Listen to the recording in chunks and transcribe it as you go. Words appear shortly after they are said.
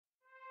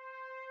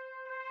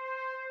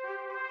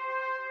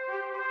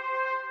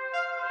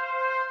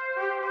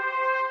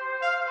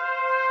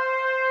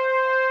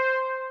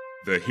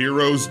The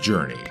Hero's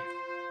Journey,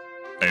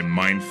 a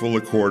Mindful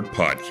Accord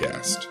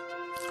podcast,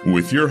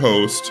 with your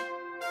host,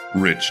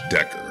 Rich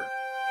Decker.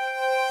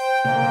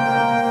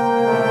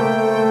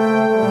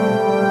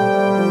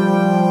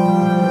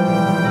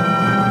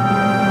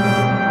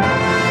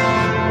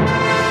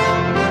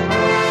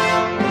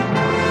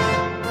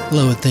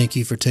 Hello, and thank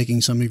you for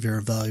taking some of your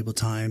valuable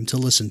time to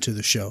listen to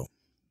the show.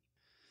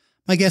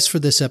 My guest for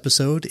this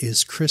episode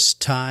is Chris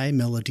Tai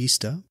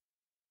Melodista.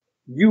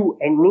 You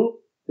and me,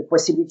 the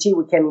possibility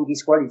we came in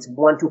this world is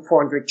 1 to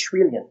 400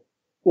 trillion.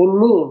 It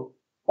means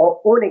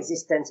our own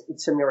existence,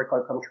 it's a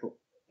miracle come true.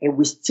 And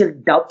we're still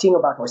doubting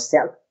about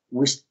ourselves.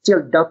 We're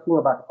still doubting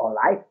about our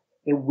life.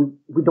 And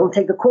we don't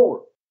take the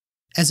call.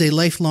 As a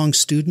lifelong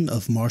student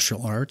of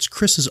martial arts,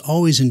 Chris has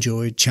always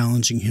enjoyed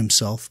challenging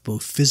himself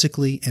both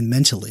physically and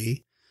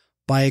mentally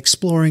by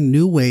exploring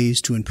new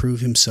ways to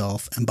improve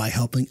himself and by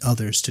helping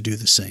others to do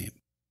the same.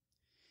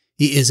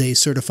 He is a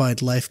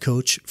certified life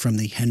coach from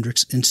the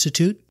Hendricks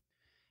Institute,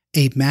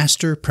 a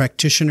master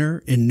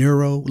practitioner in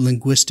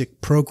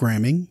neuro-linguistic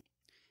programming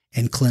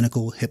and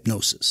clinical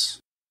hypnosis.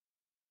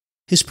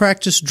 His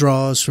practice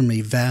draws from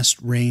a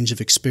vast range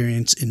of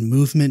experience in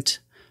movement,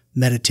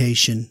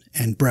 meditation,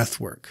 and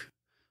breathwork,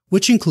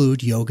 which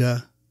include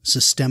yoga,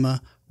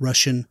 Systema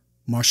Russian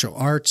martial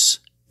arts,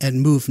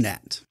 and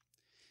MovNat.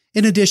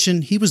 In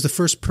addition, he was the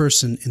first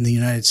person in the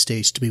United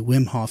States to be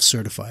Wim Hoff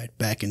certified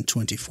back in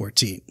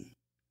 2014.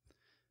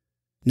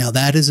 Now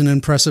that is an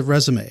impressive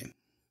resume.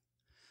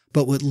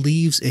 But what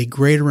leaves a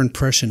greater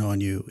impression on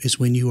you is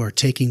when you are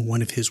taking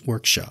one of his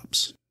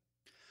workshops.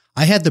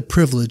 I had the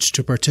privilege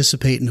to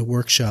participate in a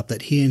workshop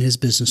that he and his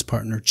business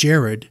partner,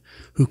 Jared,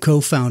 who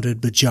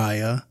co-founded Be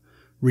Jaya,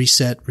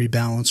 Reset,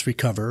 Rebalance,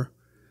 Recover,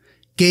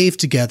 gave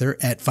together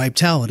at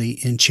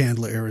Vibetality in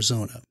Chandler,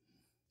 Arizona.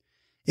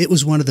 It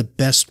was one of the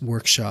best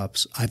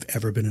workshops I've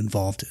ever been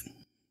involved in.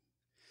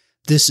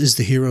 This is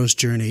the hero's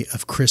journey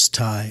of Chris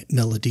Tai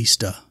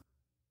Melodista.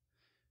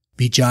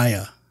 Be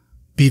Jaya.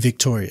 Be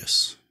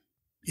victorious.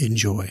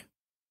 Enjoy.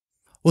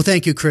 Well,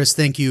 thank you, Chris.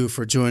 Thank you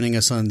for joining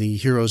us on the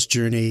Hero's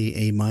Journey,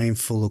 a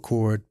Mindful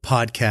Accord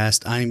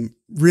podcast. I'm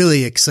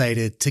really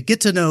excited to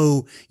get to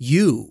know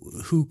you,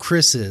 who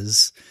Chris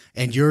is,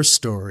 and your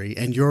story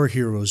and your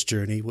hero's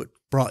journey, what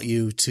brought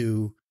you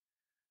to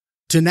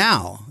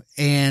now.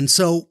 And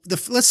so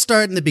let's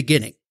start in the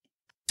beginning.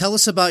 Tell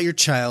us about your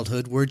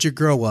childhood. Where'd you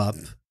grow up?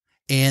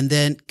 And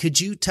then could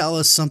you tell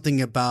us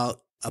something about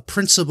a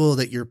principle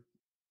that your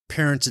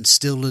parents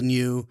instilled in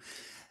you,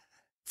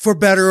 for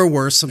better or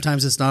worse?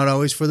 Sometimes it's not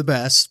always for the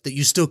best, that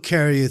you still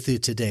carry with you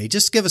today.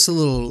 Just give us a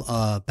little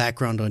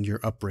background on your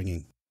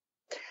upbringing.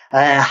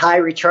 Hi,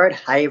 Richard.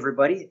 Hi,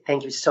 everybody.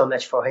 Thank you so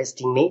much for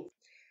hosting me.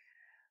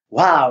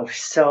 Wow.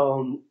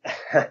 So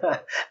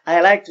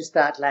I like to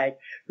start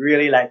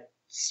really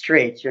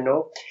straight,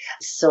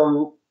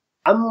 So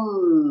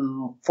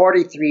I'm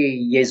 43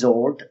 years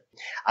old.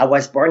 I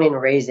was born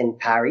and raised in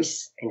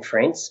Paris, in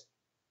France.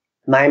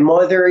 My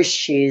mother,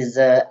 she's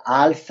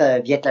half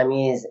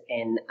Vietnamese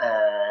and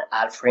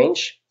half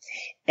French.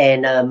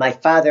 And my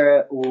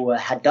father, who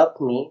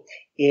adopted me,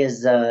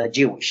 is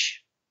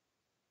Jewish.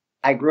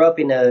 I grew up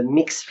in a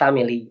mixed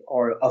family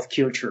of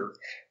culture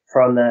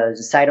from the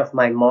side of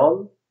my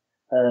mom,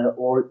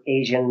 all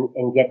Asian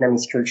and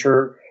Vietnamese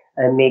culture,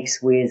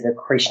 mixed with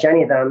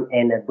Christianism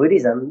and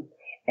Buddhism.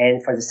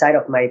 And for the side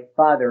of my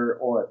father,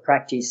 or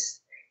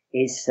practice,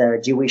 is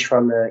Jewish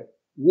from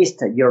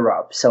East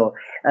Europe. So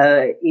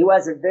it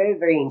was a very,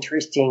 very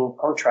interesting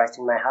contrast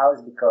in my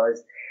house,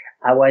 because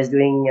I was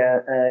doing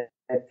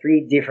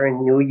 3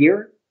 different New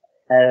Year.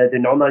 The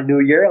normal New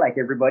Year, like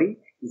everybody,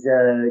 is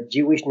a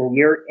Jewish New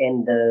Year,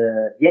 and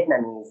the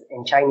Vietnamese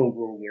and Chinese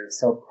New Year.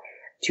 So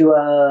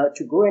to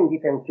grow in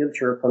different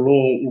culture, for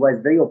me, it was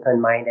very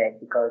open-minded,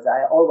 because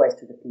I always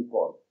to the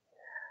people,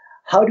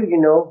 how do you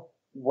know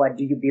what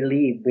do you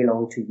believe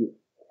belong to you?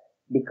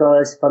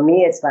 Because for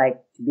me, it's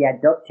like to be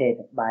adopted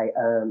by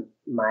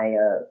my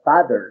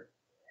father,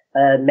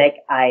 make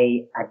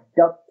I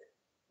adopt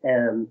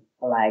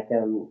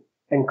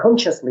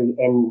unconsciously,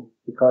 and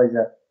because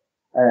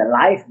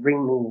life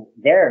bring me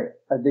there,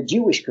 the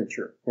Jewish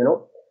culture,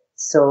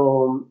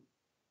 So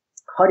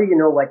how do you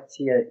know what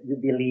you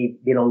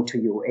believe belong to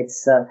you?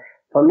 It's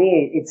for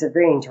me, it's a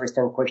very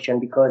interesting question,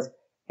 because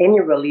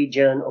any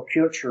religion or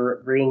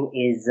culture bring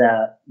is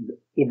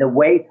the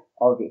weight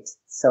of it.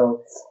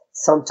 So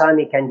sometimes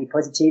it can be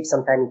positive,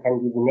 sometimes it can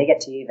be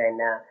negative, and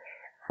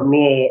for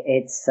me,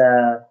 it's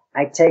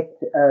I take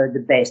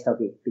the best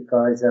of it,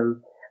 because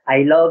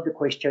I love the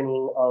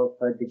questioning of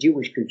the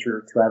Jewish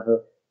culture, to have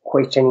a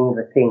questioning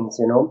the things,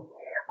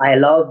 I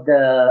love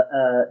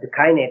the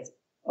kindness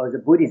of the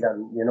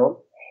Buddhism,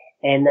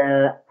 and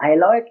I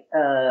like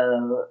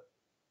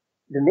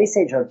the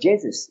message of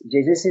Jesus.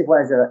 Jesus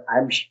was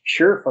I'm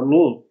sure for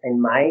me,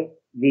 in my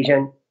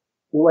vision,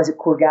 he was a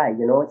cool guy.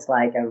 It's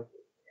like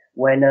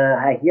when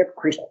I hear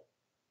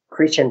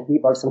Christian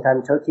people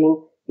sometimes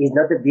talking, it's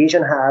not the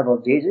vision I have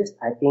of Jesus.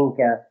 I think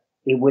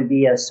it will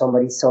be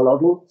somebody so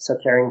loving, so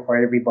caring for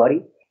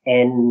everybody.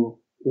 And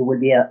will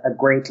be a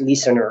great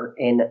listener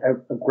and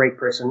a great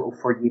person who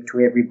forgive to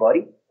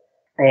everybody.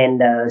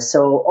 And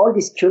so all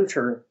this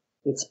culture,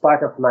 it's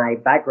part of my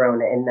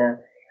background, and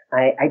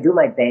I do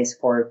my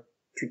best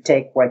to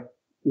take what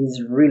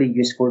is really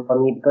useful for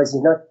me, because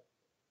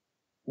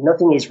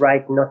nothing is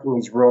right, nothing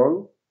is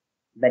wrong,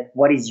 but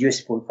what is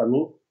useful for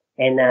me.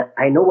 And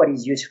I know what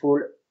is useful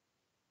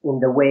in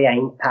the way I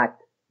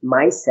impact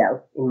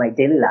myself in my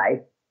daily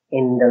life,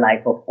 in the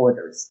life of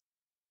others.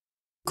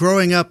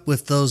 Growing up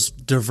with those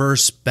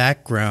diverse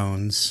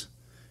backgrounds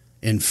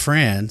in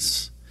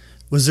France,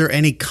 was there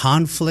any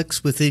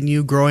conflicts within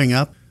you growing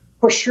up?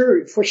 For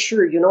sure. Things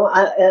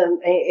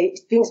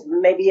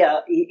maybe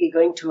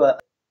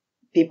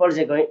people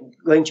are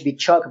going to be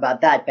shocked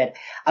about that, but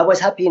I was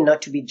happy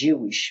not to be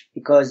Jewish,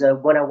 because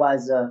when I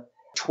was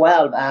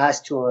 12, I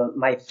asked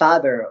my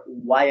father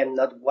why I'm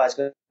not was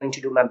going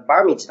to do my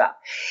bar mitzvah.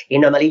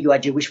 And normally you are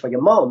Jewish for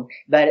your mom,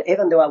 but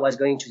even though I was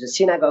going to the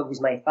synagogue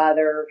with my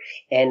father,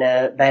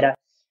 but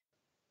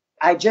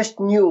I just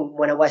knew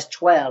when I was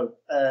 12,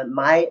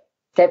 my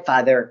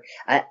stepfather,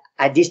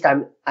 at this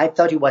time, I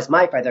thought he was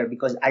my father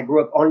because I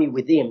grew up only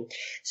with him.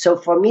 So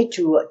for me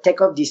to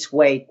take off this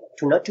weight,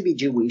 to not to be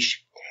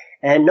Jewish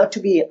and not to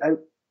be a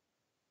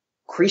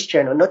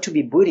Christian or not to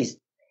be Buddhist,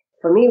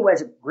 for me it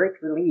was a great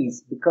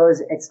release,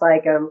 because it's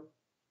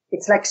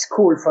like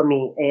school for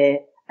me.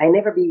 I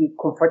never be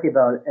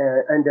comfortable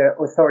under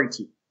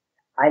authority.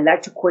 I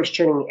like to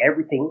questioning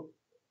everything,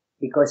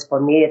 because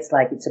for me it's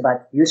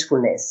about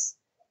usefulness.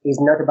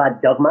 It's not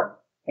about dogma.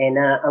 And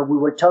we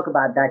will talk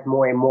about that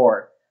more and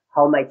more.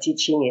 How my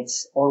teaching,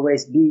 it's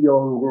always be your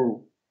own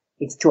guru.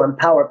 It's to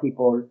empower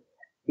people,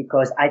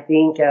 because I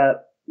think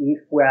if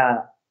we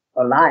are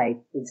alive,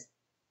 it's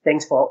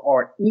thanks for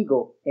our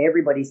ego.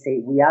 Everybody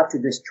say we have to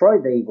destroy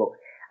the ego.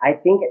 I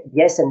think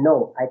yes and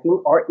no. I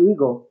think our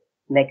ego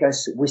make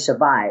us, we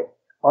survive.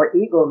 Our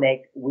ego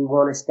make, we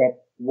want to step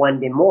one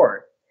day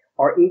more.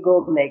 Our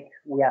ego make,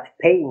 we have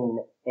pain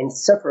and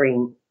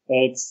suffering.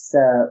 It's,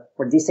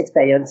 for this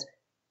experience,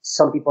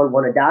 some people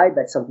want to die,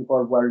 but some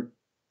people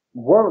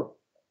won't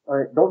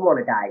or don't want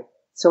to die.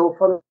 So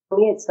for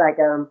me,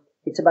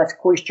 it's about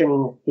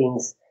questioning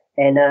things.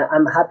 And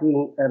I'm happy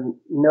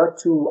not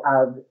to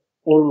have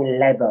any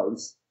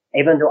labels.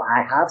 Even though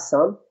I have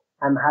some,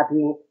 I'm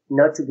happy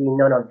not to be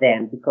none of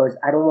them, because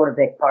I don't want to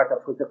be part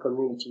of the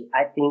community.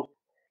 I think,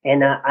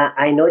 and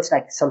I know it's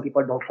like some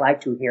people don't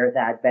like to hear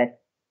that, but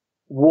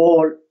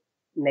wall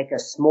make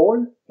us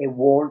small, a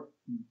wall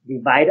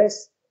divide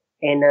us.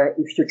 And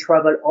if you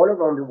travel all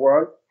around the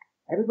world,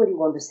 everybody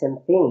wants the same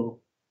thing.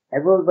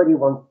 Everybody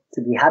wants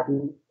to be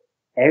happy.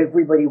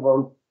 Everybody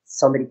wants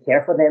somebody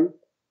care for them.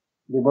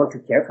 They want to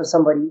care for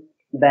somebody.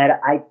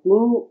 But I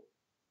think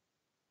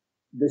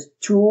the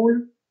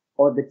tool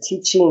or the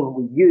teaching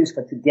we use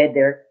to get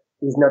there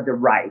is not the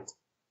right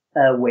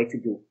way to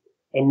do.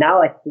 And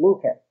now I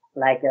think,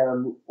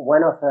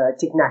 one of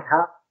Thich Nhat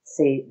Hanh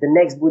say, the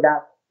next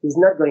Buddha is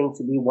not going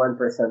to be one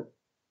person.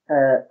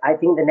 I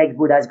think the next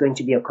Buddha is going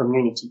to be a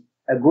community,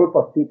 a group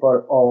of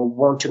people who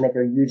want to make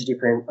a huge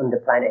difference on the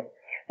planet.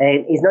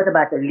 And it's not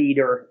about a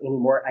leader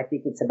anymore. I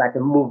think it's about a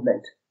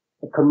movement,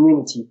 a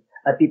community,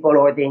 people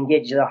who they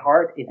engage their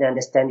heart, and they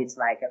understand it's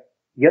like,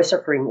 your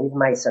suffering is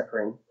my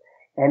suffering.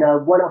 And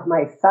one of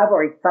my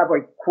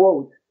favorite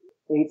quote,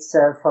 it's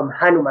from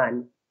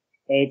Hanuman.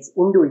 It's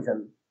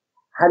Hinduism.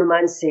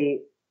 Hanuman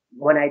say,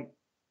 when I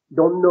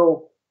don't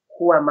know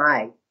who am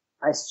I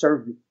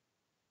serve you.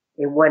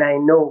 And when I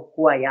know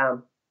who I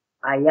am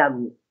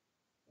you.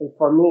 And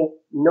for me,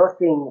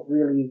 nothing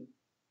really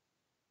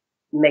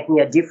make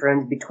me a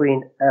difference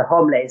between a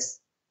homeless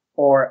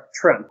or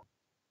Trump.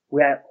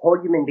 We are all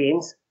human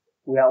beings.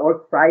 We are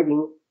all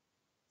thriving.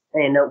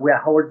 And we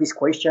are all this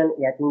question.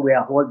 I think we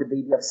are all the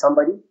baby of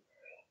somebody.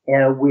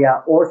 And we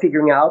are all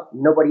figuring out.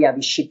 Nobody have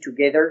his shit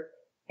together.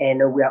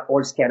 And we are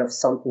all scared of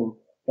something.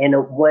 And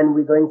when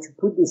we're going to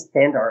put this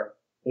standard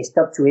and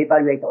stop to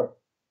evaluate our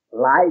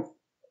life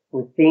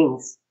with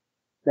things,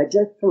 not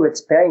just through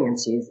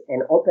experiences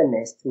and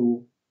openness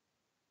to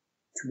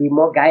be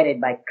more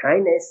guided by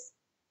kindness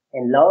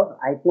and love,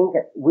 I think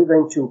we're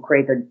going to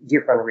create a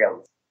different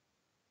realm.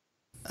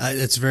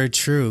 That's very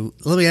true.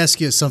 Let me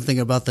ask you something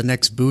about the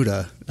next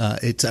Buddha.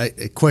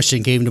 A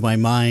question came to my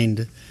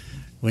mind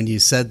when you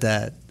said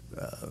that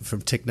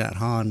from Thich Nhat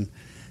Hanh.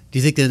 Do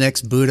you think the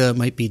next Buddha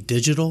might be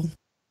digital?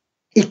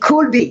 It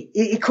could be.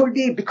 It could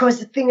be, because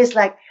the thing is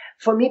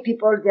for me,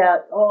 people,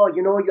 they're,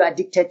 you're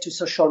addicted to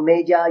social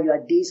media, you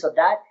are this or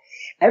that.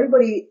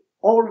 Everybody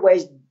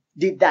always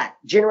did that.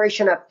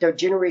 Generation after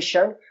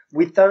generation,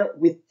 we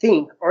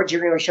think our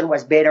generation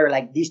was better,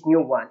 like this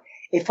new one.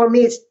 And for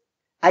me,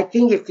 I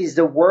think if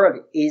the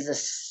world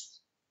is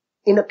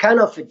in a kind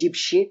of a deep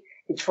shit,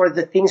 it's for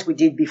the things we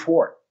did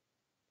before.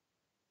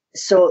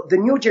 So the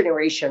new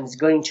generation is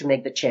going to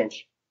make the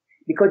change,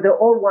 because the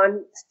old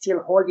one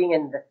still holding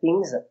in the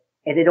things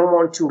and they don't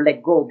want to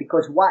let go,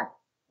 because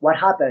what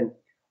happened?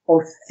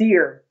 Our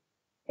fear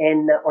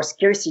and our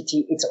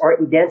scarcity, it's our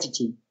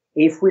identity.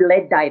 If we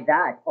let die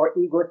that, our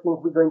ego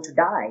think we're going to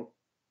die.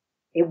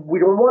 If we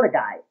don't want to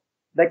die.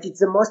 but it's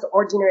the most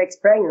ordinary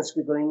experience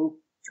we're going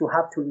to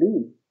have to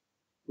live.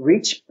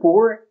 Rich,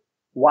 poor,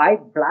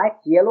 white,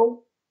 black,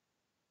 yellow,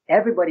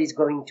 everybody's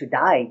going to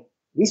die.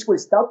 This will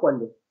stop one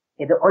day.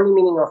 And the only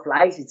meaning of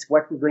life is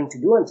what we're going to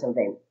do until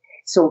then.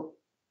 So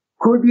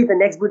could be the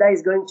next Buddha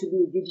is going to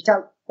be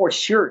digital? For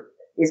sure.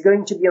 Is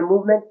going to be a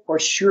movement? For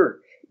sure.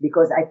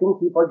 Because I think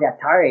people, they're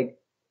tired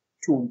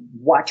to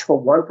watch for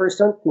one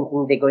person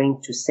thinking they're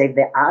going to save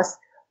their ass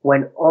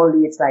when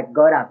only it's like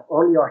God have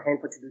only your hand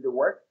for to do the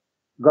work.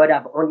 God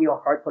have only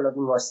your heart for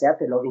loving yourself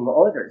and loving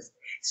others.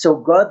 So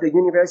God, the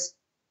universe,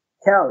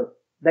 tell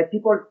that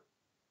people,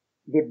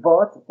 they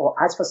vote or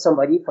ask for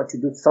somebody for to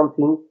do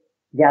something.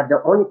 They have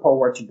the only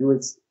power to do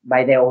it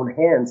by their own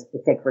hands. They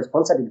take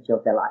responsibility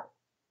of their life.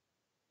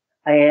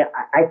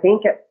 I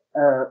think,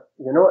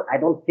 I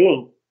don't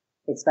think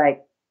it's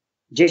like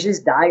Jesus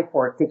died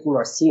for taking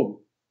our sin.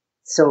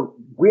 So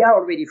we are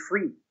already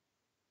free.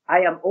 I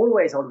am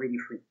always already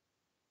free.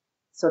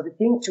 So the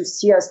thing to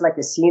see us like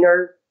a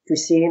sinner, to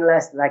see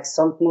us like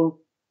something,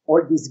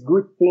 all these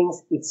good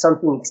things, it's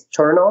something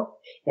external,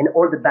 and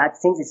all the bad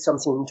things, it's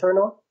something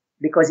internal.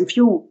 Because if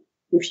you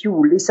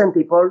listen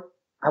people,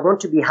 I want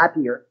to be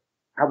happier.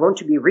 I want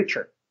to be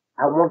richer.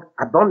 I want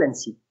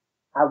abundance.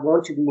 I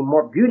want to be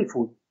more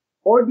beautiful.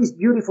 All these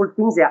beautiful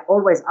things, they are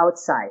always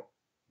outside.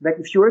 But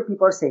if you hear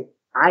people say,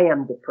 I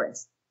am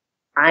depressed,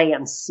 I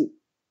am sick,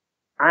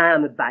 I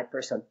am a bad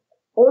person,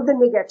 all the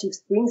negative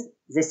things,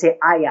 they say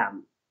I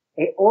am.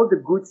 And all the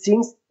good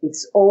things,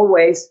 it's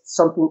always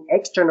something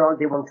external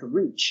they want to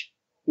reach.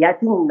 And I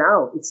think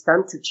now it's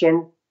time to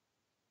change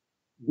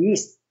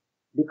this,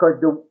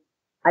 because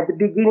at the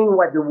beginning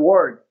what the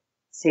word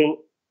saying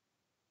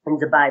in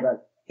the Bible,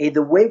 and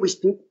the way we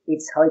speak,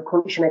 it's how it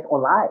conditions our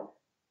life.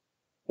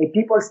 And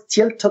people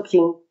still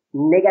talking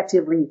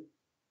negatively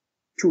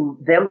to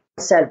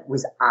themselves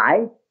with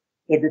I,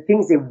 and the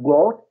things they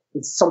want,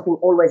 it's something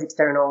always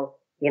external.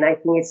 And I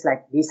think it's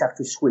like this have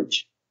to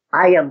switch.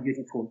 I am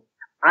beautiful.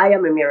 I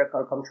am a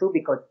miracle come true,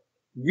 because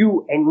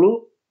you and me,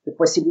 the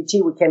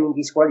possibility we came in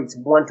this world, it's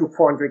 1 to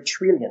 400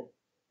 trillion.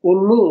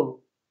 It means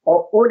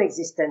our own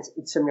existence,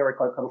 it's a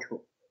miracle come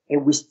true.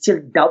 And we're still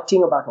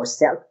doubting about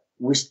ourselves.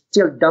 We're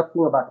still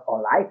doubting about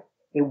our life.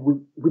 And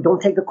we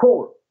don't take the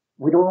call.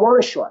 We don't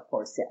want to show up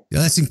for ourselves. Yeah,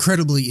 that's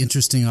incredibly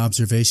interesting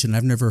observation.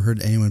 I've never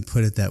heard anyone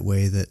put it that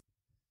way, that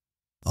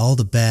all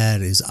the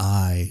bad is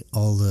I,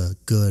 all the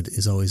good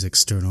is always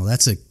external.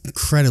 That's an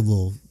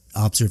incredible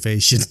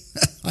observation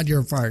on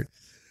your part.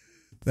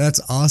 That's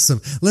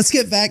awesome. Let's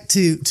get back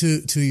to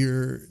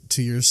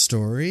your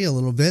story a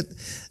little bit.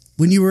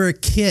 When you were a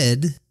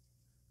kid,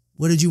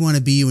 what did you want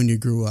to be when you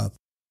grew up?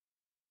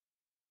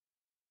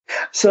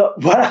 So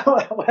when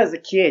I was a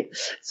kid,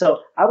 so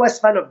I was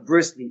fan of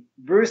Bruce Lee.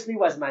 Bruce Lee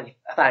was my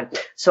fan.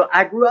 So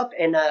I grew up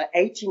in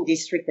 18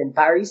 district in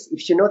Paris.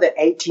 If you know the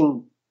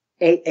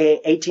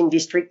 18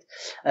 district,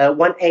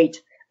 1-8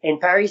 in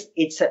Paris,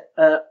 it's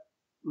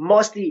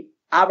mostly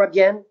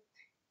Arabian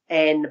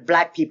and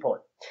black people.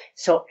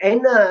 So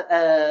in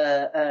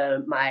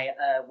my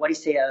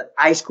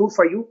high school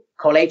for you,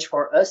 college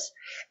for us,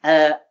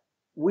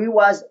 we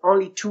was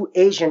only 2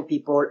 Asian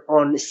people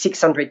on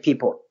 600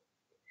 people.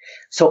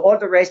 So all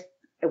the rest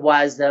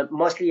was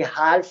mostly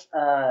half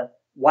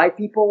white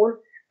people,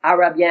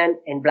 Arabian,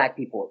 and black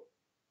people.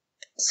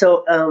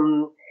 So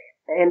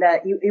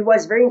it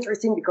was very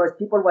interesting because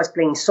people was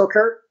playing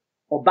soccer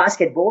or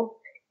basketball,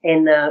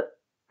 and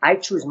I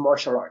choose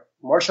martial art.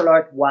 Martial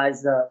art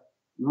was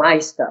my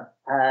stuff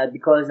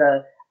because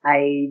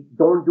I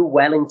don't do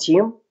well in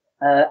team.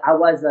 I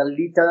was a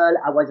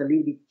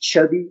little bit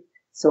chubby.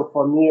 So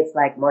for me, it's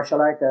like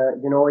martial art,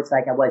 it's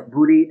like I was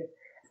bullied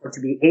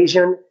to be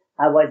Asian.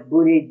 I was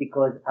bullied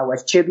because I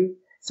was chubby.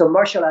 So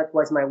martial art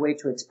was my way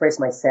to express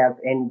myself,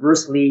 and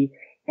Bruce Lee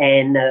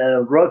and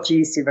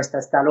Rocky,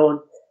 Sylvester Stallone,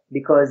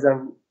 because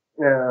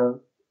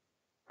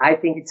I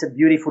think it's a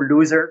beautiful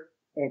loser.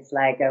 It's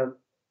like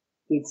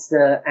it's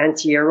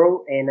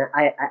anti-hero, and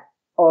I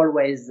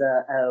always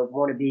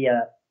want to be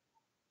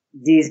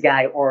this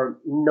guy or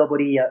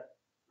nobody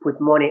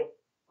put money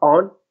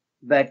on,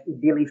 but he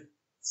believed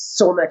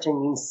so much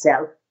in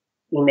himself,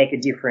 he make a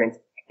difference.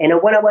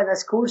 And when I was at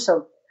school,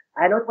 so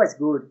I not was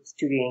good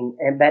studying,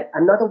 but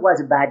I'm not was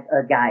a bad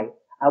guy.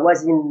 I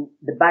was in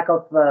the back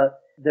of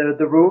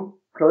the room,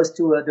 close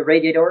to the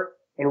radiator,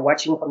 and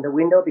watching from the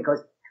window,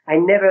 because I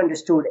never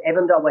understood,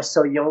 even though I was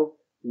so young,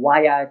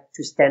 why I had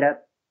to stand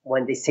up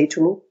when they say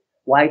to me,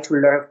 why I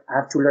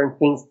have to learn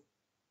things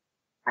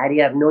I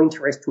didn't have no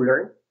interest to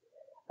learn.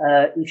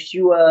 If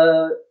you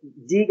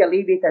dig a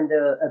little bit and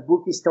the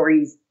book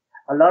stories,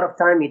 a lot of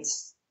time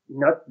it's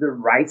not the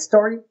right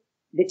story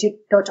that you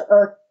taught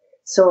us.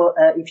 So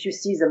if you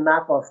see the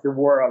map of the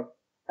world,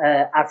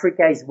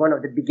 Africa is one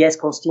of the biggest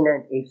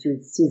continents. If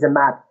you see the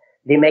map,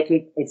 they make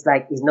it's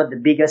like it's not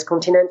the biggest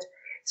continent.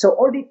 So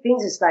all these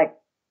things is like,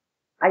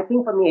 I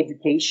think for me,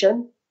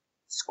 education,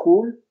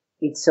 school,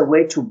 it's a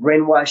way to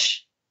brainwash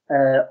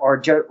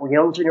our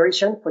young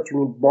generation for to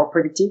be more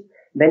productive,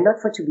 but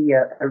not for to be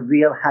a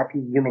real happy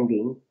human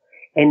being,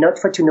 and not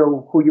for to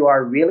know who you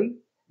are really,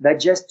 but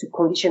just to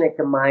condition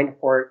your mind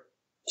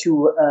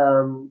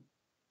to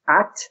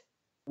act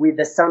with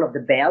the sound of the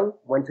bell,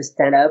 when to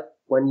stand up,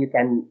 when you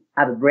can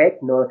have a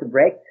break, know to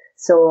break.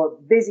 So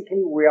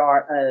basically we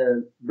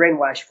are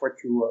brainwashed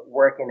to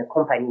work in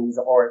companies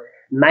or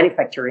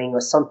manufacturing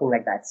or something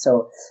like that.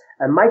 So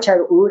my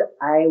childhood,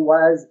 I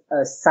was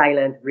a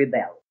silent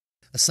rebel.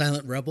 A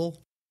silent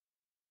rebel?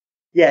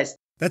 Yes.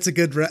 That's a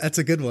good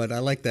one. I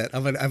like that.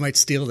 I might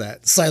steal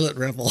that. Silent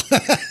rebel.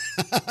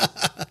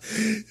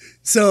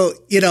 So,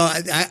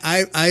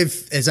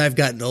 I've as I've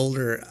gotten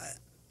older,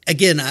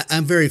 again,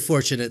 I'm very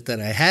fortunate that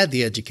I had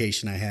the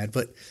education I had,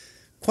 but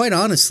quite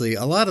honestly,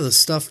 a lot of the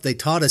stuff they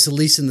taught us, at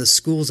least in the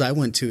schools I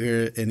went to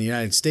here in the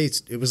United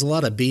States, it was a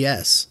lot of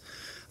BS.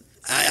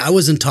 I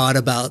wasn't taught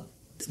about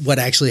what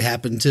actually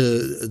happened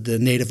to the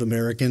Native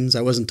Americans.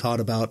 I wasn't taught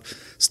about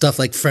stuff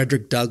like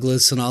Frederick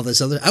Douglass and all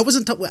this other. I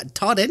wasn't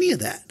taught any of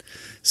that.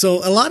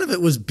 So a lot of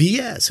it was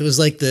BS. It was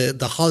like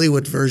the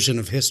Hollywood version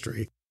of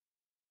history.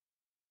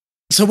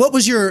 So what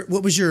was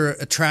your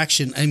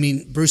attraction? I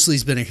mean, Bruce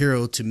Lee's been a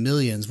hero to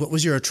millions. What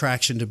was your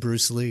attraction to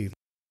Bruce Lee?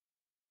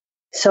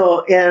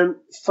 So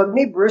for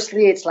me, Bruce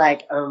Lee, it's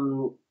like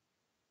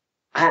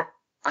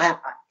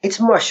it's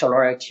martial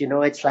arts.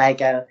 It's like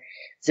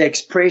the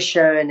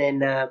expression,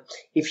 and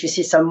if you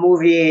see some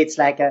movie, it's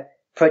like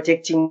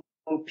protecting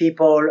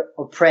people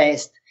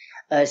oppressed,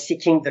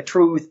 seeking the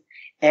truth,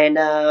 and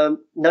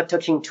not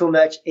talking too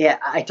much. Yeah,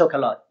 I talk a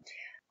lot.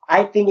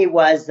 I think it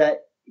was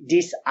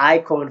this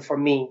icon for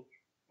me,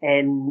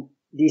 and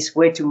this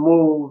way to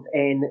move,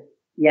 and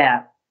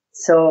yeah.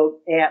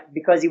 So yeah,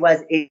 because he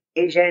was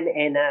Asian,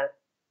 and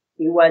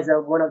he was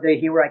one of the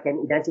heroes I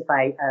can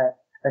identify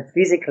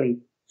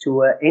physically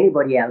to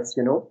anybody else,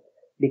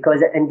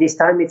 because in this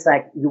time it's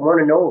like you want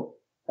to know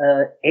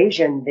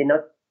Asian,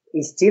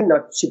 is still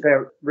not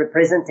super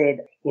represented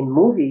in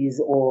movies,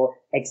 or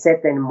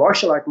except in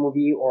martial art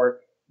movie,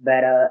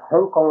 but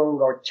Hong Kong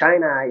or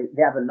China,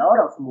 they have a lot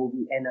of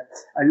movie and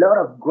a lot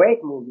of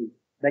great movies,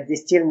 but they're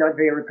still not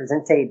very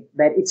represented.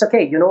 But it's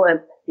okay,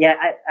 yeah,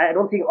 I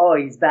don't think,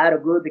 it's bad or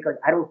good, because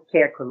I don't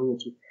care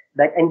community.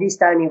 But in this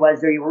time, he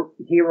was the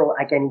hero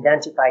I can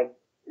identify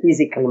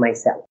physically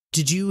myself.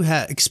 Did you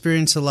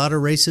experience a lot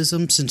of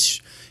racism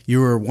since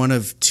you were one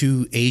of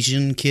two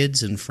Asian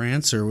kids in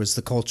France, or was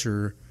the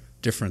culture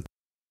different?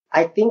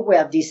 I think we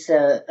have this,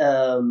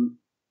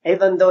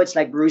 even though it's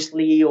like Bruce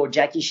Lee or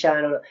Jackie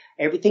Chan or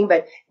everything,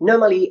 but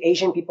normally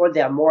Asian people,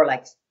 they are more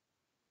like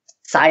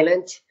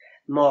silent,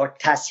 more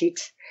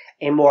tacit,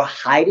 and more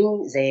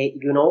hiding. They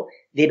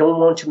don't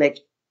want to make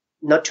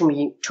not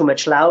too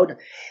much loud.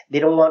 They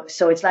don't want,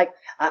 so it's like,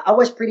 I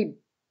was pretty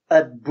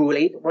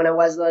bullied when I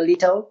was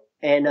little.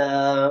 And,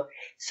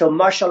 so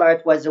martial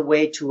art was a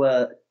way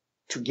to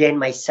gain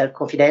my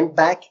self-confidence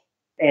back.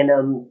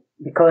 And,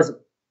 because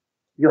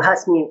you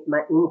asked me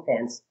my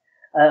infants,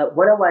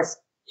 when I was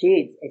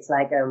kid, it's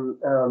like,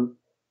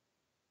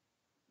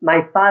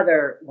 my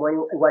father, when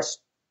he was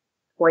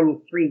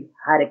 23,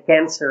 had a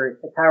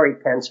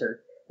thyroid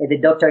cancer, and the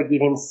doctor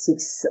gave him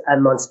 6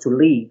 months to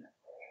live.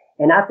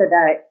 And after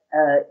that,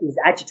 his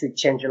attitude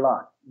changed a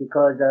lot,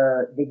 because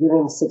they gave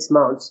him 6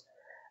 months.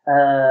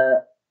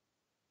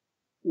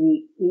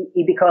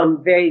 He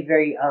become very,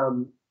 very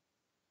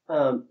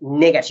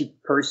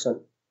negative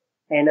person,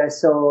 and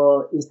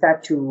so he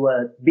started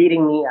to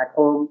beating me at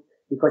home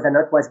because I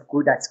not was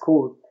good at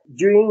school.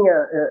 During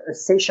a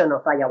session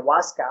of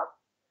ayahuasca,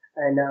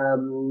 and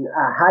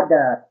I had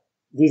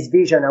this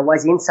vision. I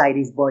was inside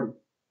his body,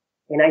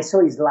 and I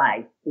saw his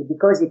life. And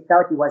because he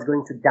thought he was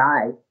going to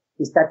die,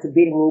 he started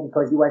beating me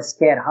because he was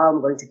scared how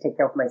I'm going to take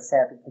care of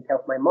myself and take care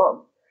of my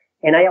mom.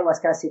 And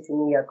ayahuasca said to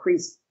me,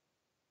 Chris,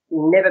 it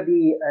will never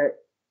be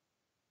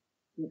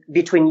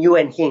between you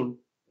and him.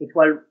 It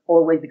will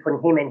always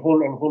between him and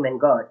him and him and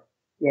God.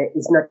 Yeah,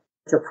 it's not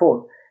your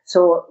fault.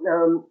 So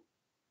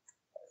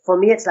for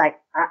me, it's like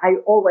I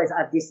always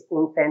have this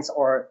influence,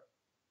 or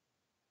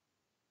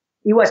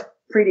it was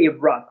pretty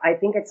rough. I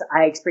think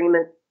I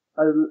experiment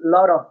a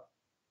lot of,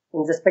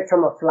 in the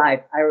spectrum of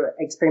life, I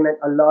experiment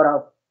a lot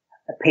of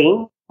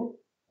pain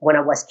when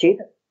I was kid,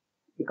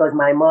 because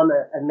my mom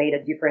made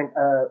a different,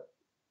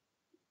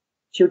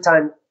 few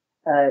times,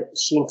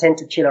 she intended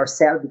to kill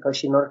herself because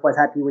she not was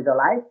happy with her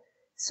life.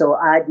 So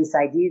I had this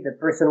idea, the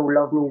person who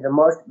loved me the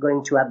most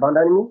going to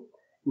abandon me.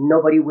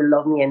 Nobody will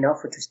love me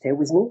enough to stay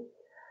with me.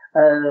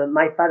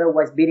 My father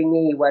was beating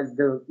me. He was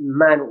the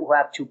man who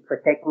had to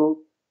protect me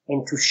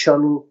and to show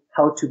me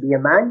how to be a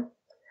man.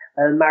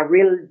 My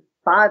real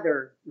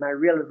father,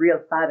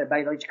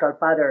 biological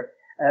father,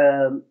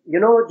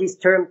 this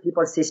term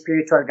people say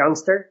spiritual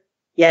gangster.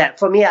 Yeah,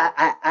 for me,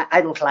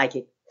 I don't like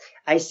it.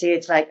 I say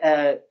it's like,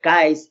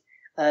 guys,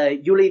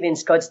 you live in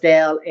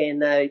Scottsdale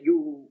and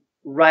you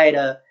ride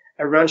a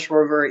Range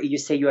Rover, you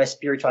say you're a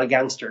spiritual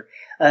gangster.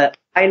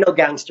 I know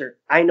gangster.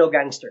 A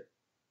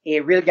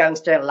real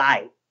gangster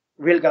lie.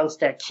 Real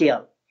gangster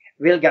kill.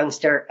 Real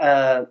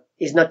gangster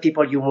is not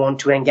people you want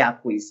to hang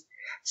out with.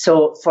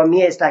 So for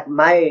me, it's like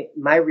my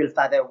real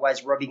father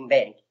was robbing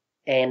bank,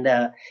 and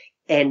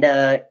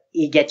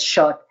he gets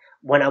shot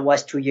when I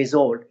was 2 years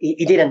old.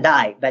 He didn't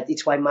die, but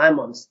it's why my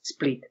mom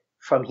split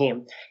from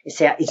him. He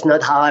said, it's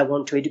not how I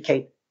want to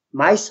educate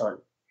my son.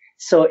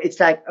 So it's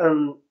like,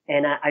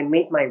 and I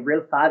met my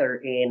real father,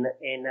 and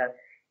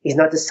he's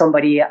not just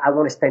somebody I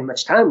want to spend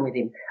much time with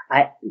him.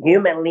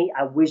 Humanly,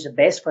 I wish the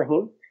best for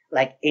him,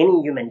 like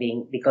any human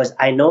being, because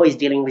I know he's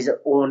dealing with his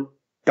own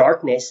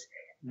darkness.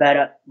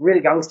 But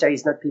real gangster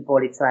is not people.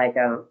 It's like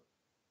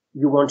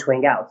you want to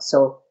hang out.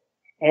 So,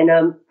 and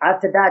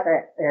after that,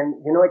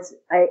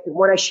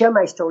 when I share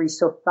my story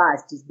so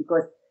fast, is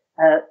because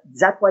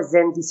that was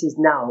then, this is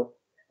now.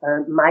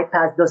 My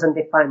past doesn't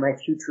define my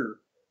future.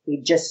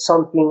 It's just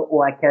something,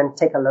 or I can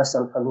take a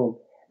lesson from him.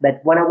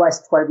 But when I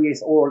was 12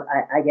 years old,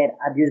 I get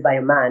abused by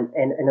a man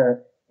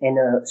in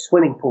a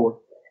swimming pool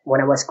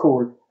when I was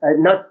cool.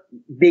 Not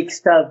big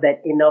stuff,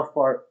 but enough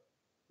for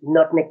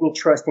not make me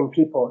trust in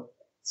people.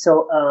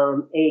 So,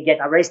 he get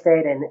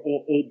arrested and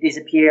he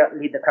disappear,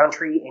 leave the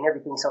country and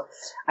everything. So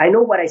I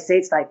know what I say.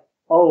 It's like,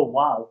 oh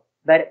wow.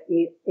 But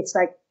it's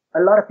like a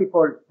lot of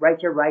people right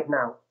here, right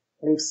now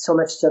live so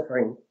much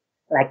suffering,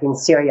 like in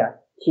Syria,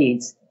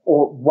 kids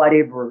or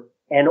whatever.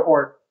 And,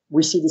 or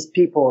we see these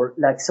people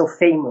like so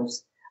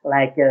famous,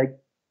 like,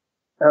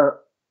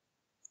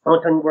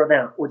 Anthony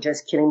Bourdain, or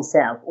just kill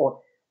himself,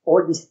 or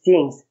all these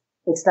things.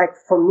 It's like,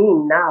 for me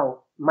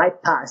now, my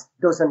past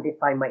doesn't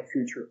define my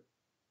future.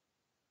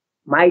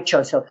 My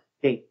choice of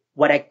today,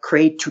 what I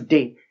create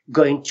today,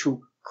 going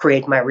to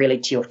create my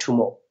reality of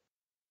tomorrow.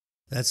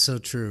 That's so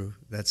true.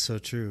 That's so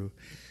true.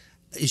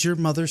 Is your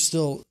mother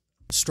still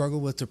struggle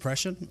with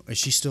depression? Is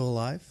she still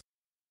alive?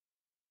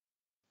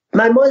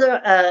 My mother,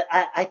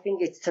 I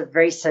think it's a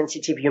very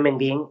sensitive human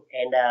being.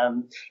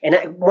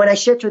 When I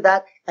share to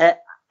that,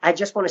 I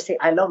just want to say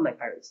I love my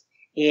parents.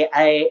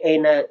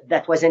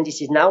 That wasn't,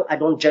 this is now. I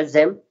don't judge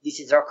them. This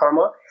is their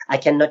karma. I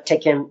cannot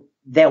take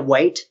their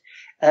weight,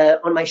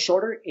 on my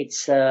shoulder.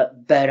 This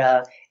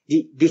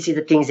is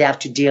the things they have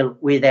to deal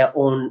with, their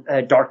own,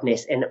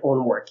 darkness and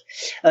own work.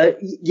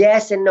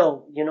 Yes and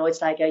no.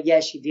 It's like,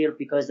 yes, she did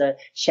because,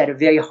 she had a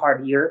very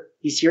hard year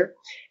this year.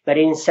 But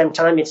in the same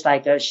time, it's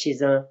like,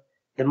 she's,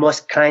 the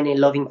most kind and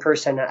loving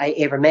person I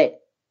ever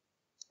met.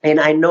 And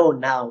I know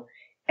now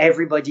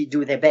everybody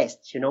do their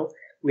best,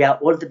 We are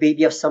all the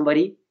baby of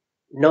somebody.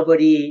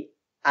 Nobody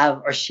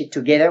have our shit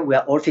together. We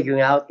are all figuring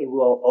out, and we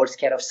are all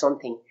scared of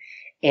something.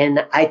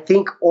 And I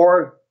think,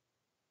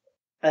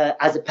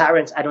 as a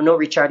parent, I don't know,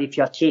 Richard, if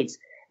you have kids,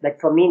 but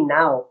for me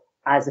now,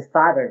 as a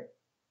father,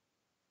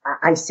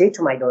 I say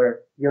to my daughter,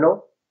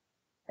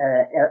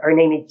 her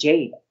name is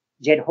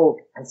Jade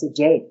Hope. I say,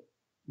 Jade,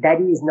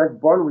 Daddy is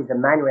not born with the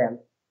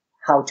manual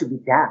how to be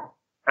dad.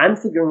 I'm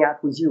figuring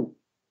out with you.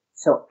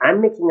 So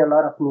I'm making a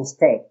lot of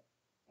mistakes,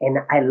 and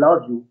I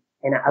love you,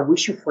 and I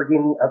wish you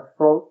forgive me up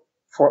front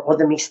for all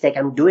the mistakes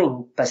I'm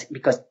doing,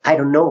 because I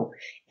don't know.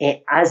 And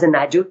as an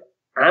adult,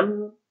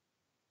 I'm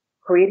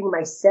creating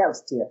myself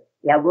still.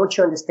 Yeah, I want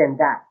you to understand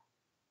that.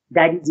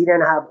 Daddy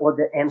didn't have all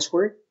the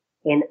answers,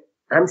 and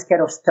I'm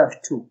scared of stuff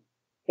too.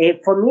 And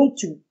for me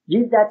to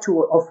give that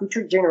to a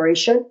future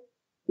generation,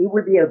 it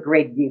would be a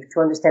great gift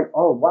to understand,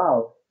 oh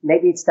wow,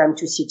 maybe it's time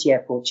to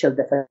CTF, chill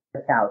the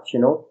fuck out,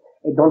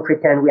 And don't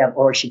pretend we have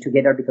all shit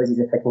together, because it's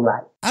a fucking lie.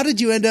 How did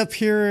you end up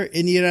here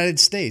in the United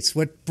States?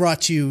 What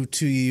brought you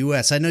to the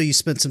U.S.? I know you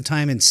spent some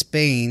time in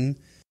Spain.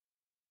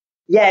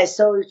 Yeah,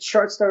 so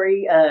short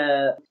story,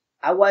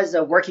 I was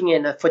working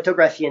in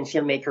photography and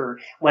filmmaker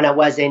when I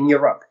was in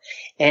Europe.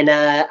 And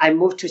I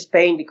moved to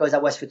Spain because I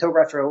was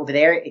photographer over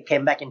there. I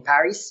came back in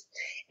Paris.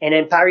 And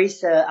in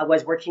Paris, I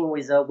was working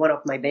with one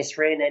of my best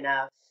friends,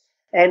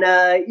 and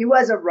it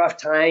was a rough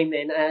time.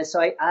 And so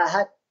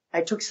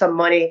I took some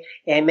money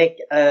and make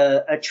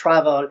a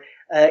travel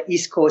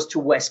East Coast to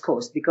West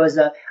Coast, because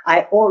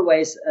I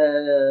always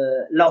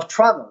love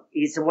travel.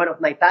 It's one of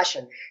my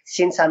passion.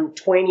 Since I'm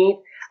 20,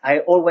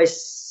 I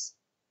always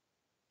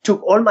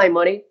took all my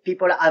money.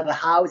 People have a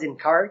house and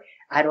car.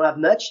 I don't have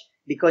much,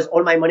 because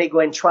all my money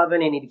go in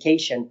travel and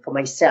education for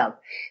myself.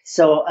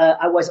 So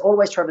I was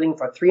always traveling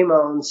for 3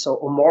 months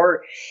or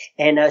more.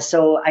 And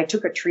so I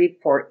took a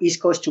trip for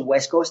East Coast to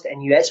West Coast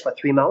and US for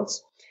 3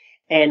 months.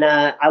 And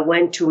I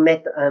went to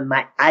meet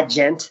my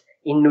agent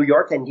in New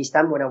York. And this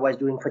time when I was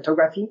doing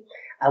photography,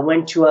 I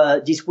went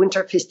to this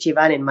winter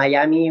festival in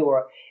Miami,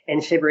 or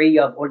in February,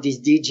 of all these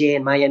DJ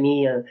in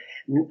Miami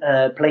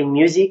playing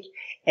music.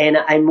 And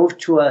I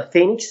moved to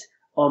Phoenix,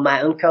 or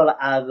my uncle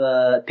have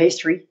a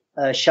pastry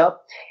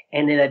shop.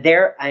 And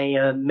there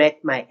I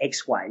met my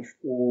ex-wife,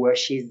 who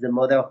she's the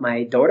mother of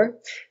my daughter.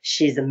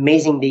 She's an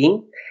amazing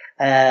being.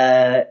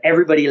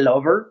 Everybody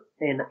love her,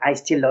 and I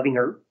still loving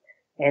her.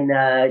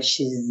 And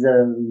she's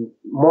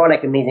more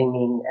like amazing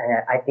being.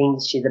 I think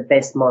she's the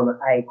best mom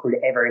I could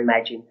ever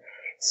imagine.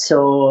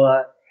 So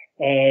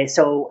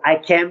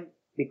I came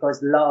because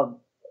love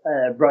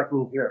brought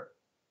me here.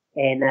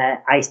 And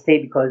I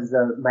stay because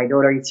my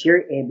daughter is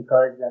here, and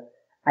because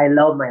I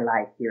love my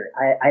life here.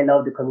 I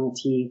love the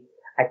community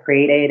I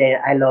created,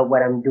 and I love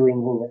what I'm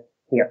doing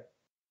here.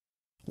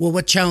 Well,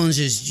 what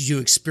challenges did you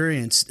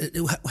experience?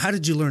 How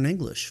did you learn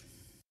English?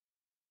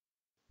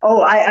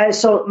 Oh,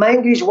 so my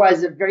English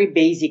was very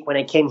basic when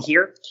I came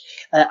here.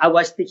 I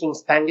was speaking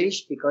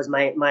Spanglish because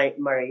my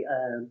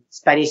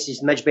Spanish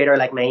is much better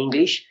like my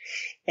English.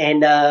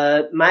 And,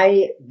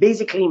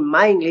 basically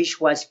my English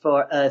was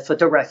for,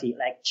 photography,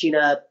 like chin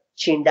up,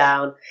 chin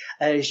down.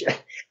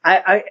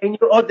 I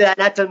knew all the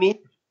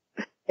anatomy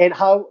and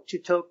how to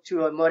talk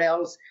to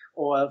models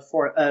or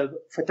for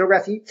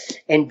photography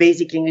and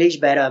basic English.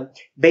 But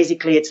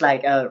basically, it's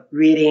like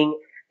reading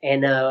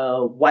and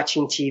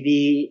watching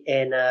TV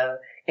and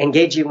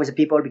engaging with the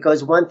people.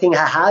 Because one thing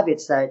I have,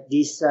 it's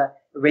this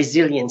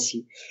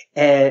resiliency.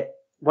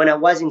 When I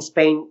was in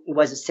Spain, it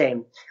was the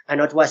same. I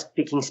not was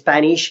speaking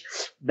Spanish,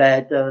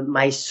 but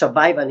my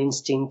survival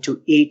instinct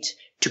to eat,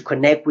 to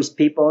connect with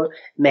people,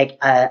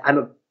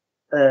 I'm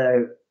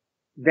a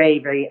very,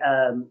 very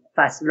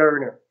fast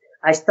learner.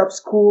 I stopped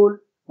school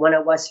when I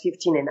was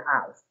 15 and a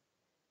half,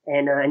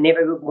 and I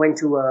never went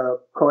to a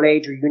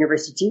college or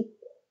university.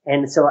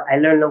 And so I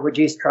learned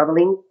languages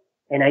traveling,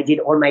 and I did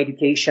all my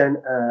education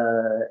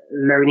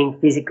learning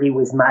physically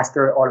with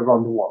master all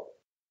around the world.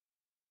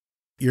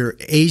 You're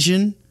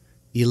Asian,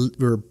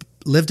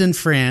 lived in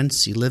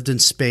France, you lived in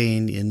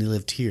Spain, and you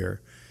lived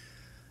here.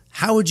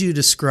 How would you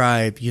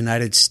describe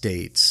United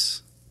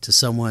States to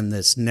someone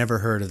that's never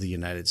heard of the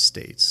United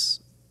States?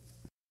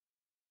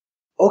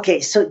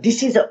 Okay, so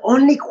this is the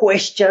only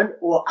question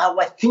or I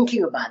was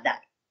thinking about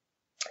that.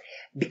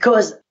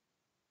 Because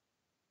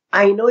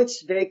I know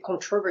it's very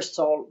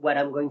controversial what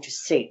I'm going to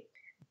say.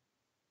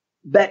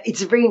 But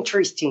it's very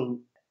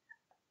interesting.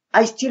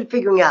 I still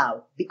figuring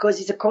out because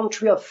it's a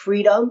country of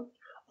freedom,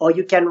 or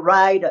you can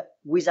ride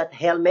without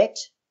helmet,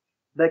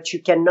 but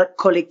you cannot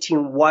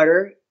collecting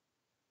water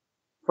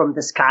from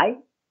the sky,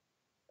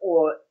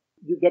 or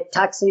you get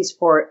taxes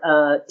for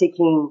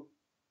taking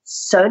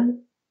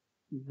sun,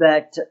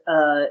 but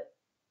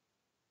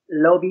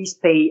lobbies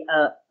pay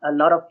a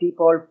lot of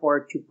people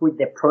to put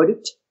their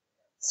product.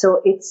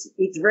 So it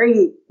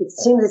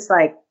seems it's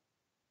like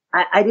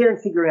I didn't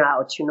figure it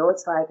out,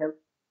 it's like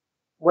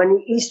when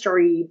in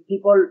history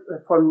people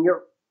for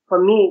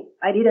me,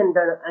 I didn't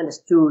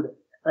understood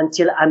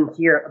until I'm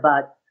here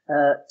about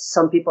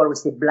some people will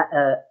say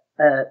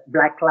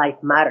Black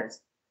Lives Matters.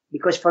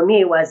 Because for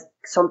me, it was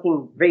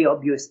something very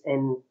obvious.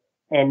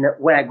 And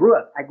where I grew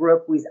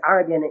up with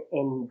Arabian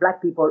and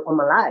Black people all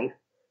my life.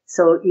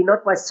 So it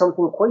not was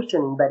something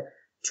questioning, but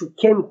to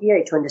come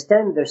here to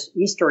understand this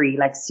history,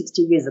 like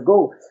 60 years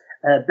ago,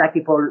 Black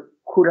people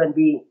couldn't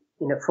be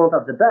in the front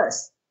of the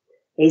bus.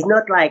 It's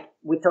not like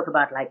we talk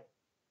about like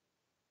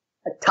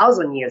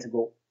 1,000 years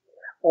ago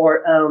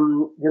or,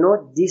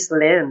 this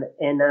land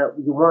and,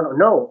 you want to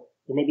know.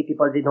 Maybe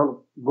people, they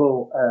don't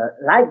go,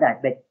 like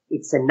that, but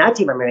it's a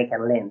Native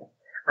American land.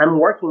 I'm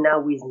working now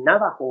with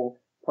Navajo,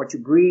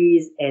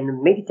 Portuguese,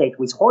 and meditate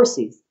with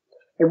horses.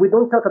 And we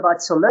don't talk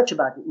about so much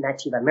about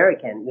Native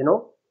American,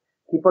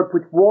 People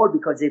put wall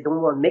because they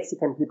don't want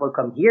Mexican people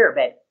come here,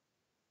 but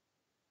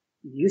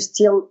you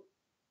still,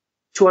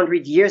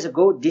 200 years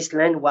ago, this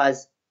land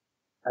was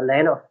a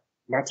land of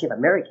Native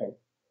American.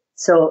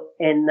 So,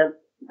 and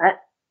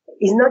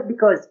it's not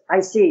because I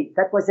say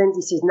that was then,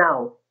 this is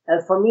now.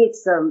 For me,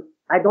 it's,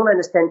 I don't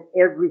understand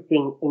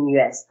everything in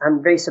US.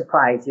 I'm very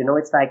surprised,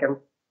 it's like,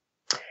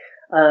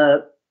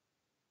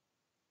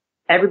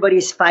 everybody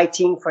is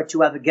fighting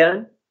to have a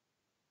gun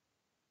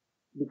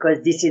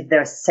because this is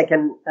their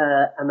second,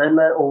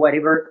 amendment or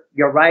whatever.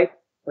 You're right.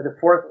 Or the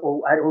fourth,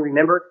 or I don't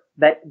remember.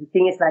 But the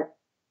thing is like,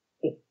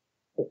 if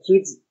the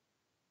kids,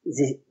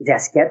 they're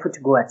scared to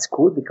go at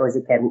school because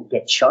they can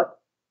get shot.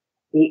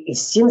 It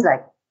seems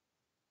like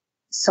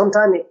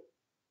sometimes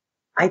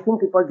I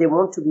think people, they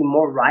want to be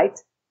more right,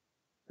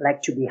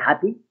 like to be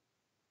happy.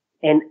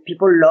 And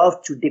people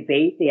love to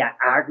debate, they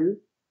argue.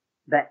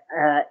 But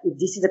if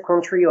this is a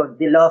country of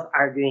they love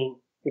arguing,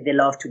 if they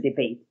love to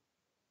debate,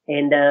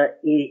 and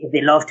if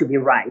they love to be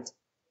right.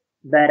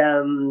 But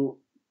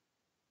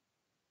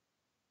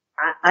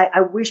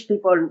I wish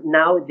people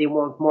now they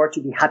want more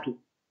to be happy,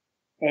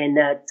 and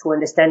to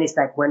understand it's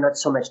like we're not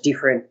so much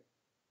different,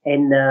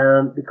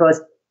 and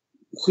because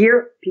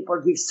here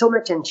people give so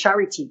much in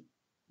charity,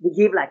 they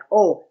give like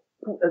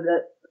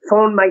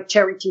fund my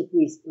charity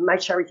this, my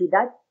charity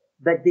that.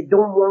 But they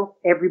don't want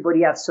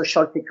everybody have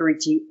social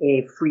security,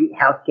 a free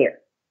healthcare.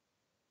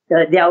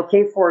 They are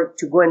okay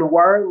to go and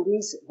war on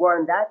this, war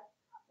on that,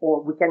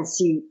 or we can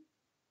see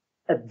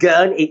a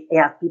gun,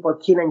 have people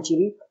kill on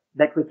TV,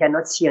 but we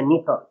cannot see a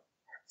nipple.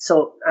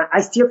 So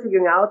I still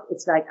figuring out,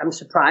 it's like I'm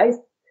surprised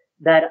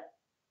that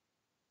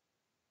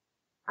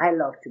I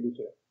love to be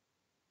here.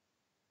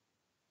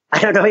 I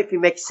don't know if it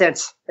makes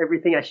sense,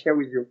 everything I share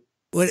with you.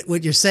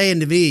 What you're saying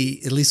to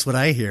me, at least what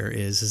I hear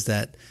is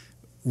that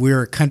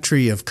we're a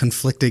country of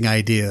conflicting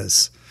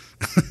ideas.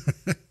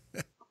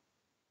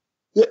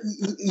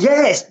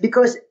 Yes,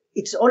 because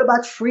it's all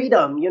about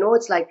freedom.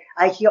 It's like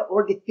I hear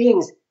all the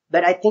things,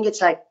 but I think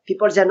it's like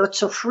people are not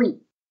so free.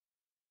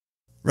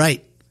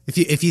 Right.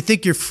 If you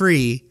think you're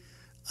free,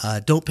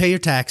 don't pay your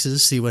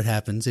taxes, see what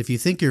happens. If you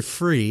think you're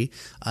free,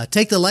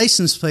 take the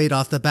license plate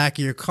off the back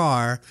of your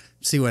car,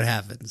 see what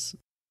happens.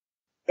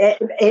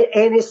 And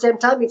at the same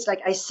time, it's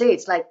like I say,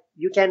 it's like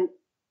you can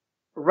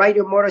ride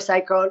a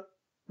motorcycle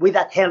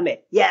without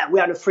helmet. Yeah, we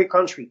are in a free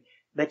country,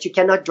 but you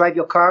cannot drive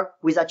your car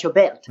without your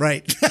belt.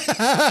 Right.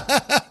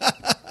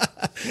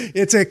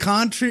 It's a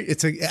country.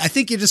 I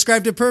think you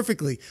described it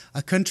perfectly.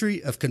 A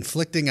country of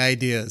conflicting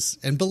ideas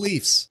and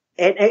beliefs.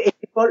 And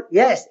people,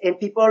 yes, and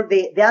people,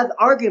 they have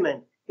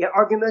argument. Their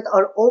arguments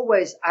are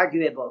always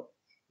arguable.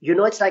 You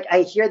know, it's like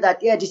I hear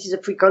that, yeah, this is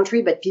a free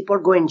country, but people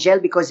go in jail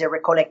because they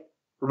recollect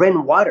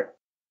rainwater.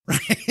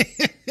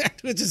 Right.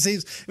 Which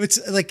seems, it's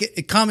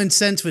like common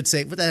sense would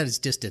say, but that is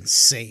just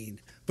insane.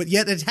 But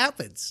yet it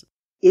happens.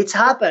 It's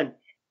happened.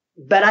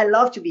 But I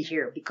love to be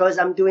here because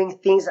I'm doing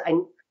things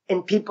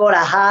and people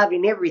I have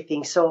in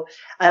everything. So,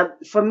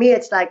 for me,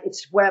 it's like,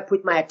 it's where I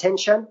put my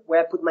attention,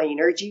 where I put my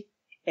energy.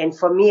 And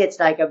for me, it's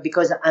like,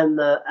 because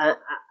I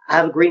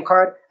have a green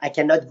card, I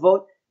cannot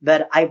vote,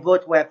 but I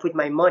vote where I put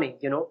my money,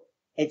 you know?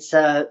 It's,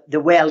 the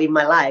way I live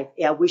my life.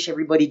 Yeah, I wish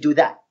everybody do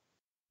that.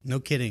 No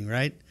kidding,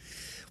 right?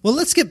 Well,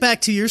 let's get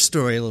back to your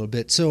story a little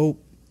bit. So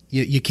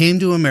you came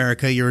to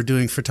America, you were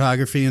doing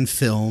photography and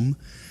film.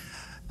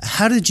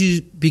 How did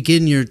you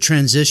begin your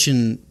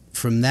transition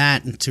from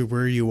that into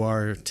where you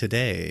are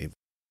today?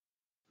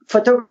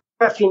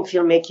 Photography and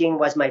filmmaking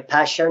was my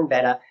passion,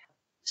 but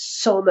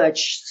so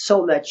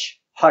much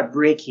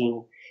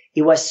heartbreaking.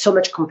 It was so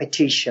much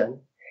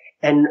competition.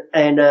 And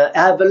I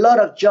have a lot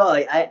of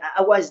joy.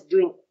 I was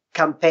doing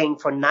campaign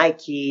for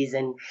Nikes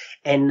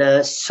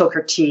and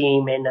soccer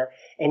team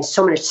and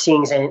so many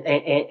things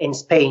in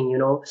Spain, you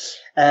know.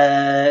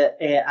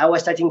 I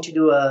was starting to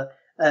do a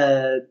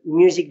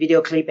music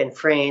video clip in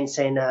France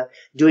and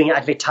doing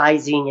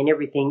advertising and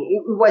everything.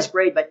 It was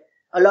great, but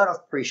a lot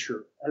of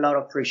pressure.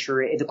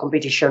 The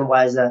competition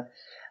was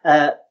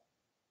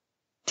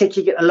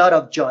taking a lot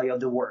of joy of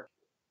the work.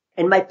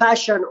 And my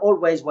passion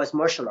always was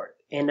martial art.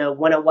 And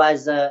when I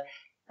was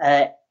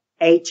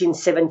 18,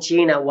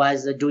 17, I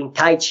was doing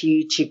Tai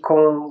Chi,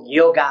 Qigong,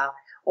 yoga,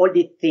 all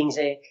these things.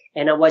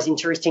 And I was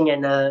interested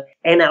in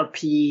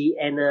NLP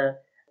and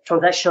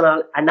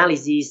transactional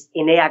analysis,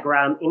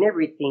 Enneagram, in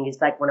everything.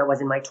 It's like when I was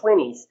in my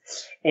 20s.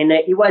 And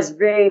it was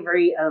very,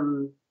 very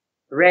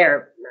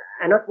rare.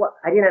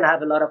 I didn't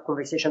have a lot of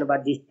conversation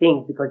about these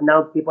things because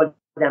now people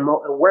are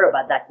more aware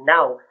about that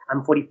now.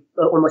 I'm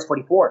almost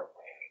 44.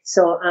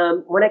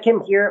 So when I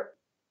came here,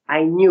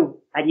 I knew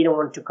I didn't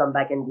want to come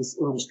back in this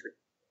industry.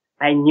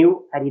 I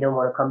knew I didn't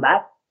want to come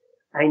back.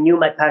 I knew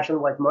my passion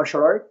was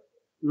martial art.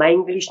 My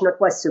English not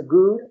was so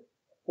good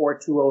for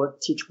to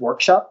teach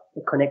workshop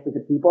and connect with the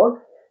people.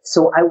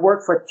 So I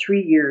worked for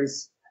 3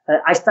 years.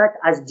 I started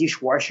as a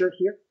dishwasher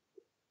here.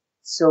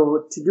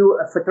 So to do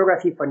a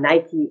photography for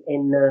Nike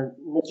and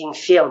making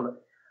film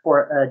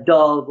for a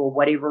dog or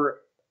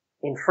whatever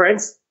in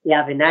France, they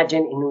have an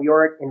agent in New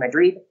York, in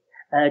Madrid,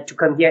 to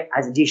come here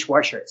as a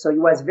dishwasher. So it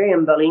was very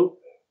humbling.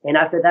 And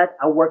after that,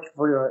 I worked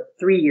for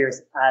 3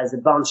 years as a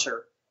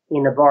bouncer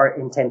in a bar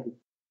in Tempe.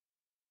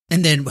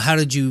 And then how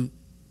did you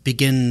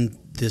begin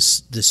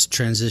this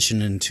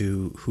transition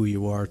into who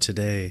you are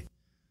today?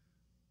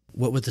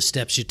 What were the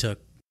steps you took?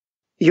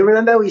 You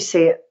remember we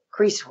say,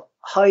 Chris,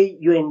 how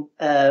you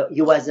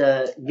was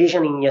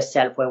visioning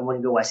yourself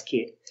when you was a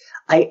kid.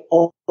 I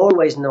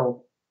always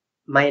know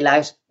my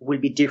life will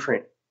be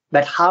different.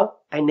 But how?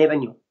 I never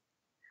knew.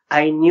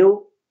 I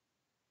knew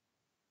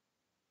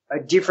a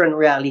different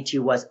reality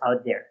was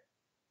out there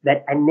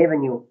that I never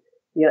knew.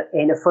 You know,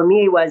 and for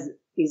me,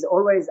 is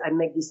always, I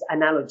make this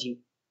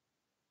analogy.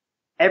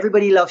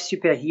 Everybody loves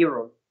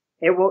superheroes.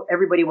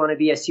 Everybody want to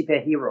be a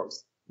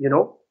superheroes, you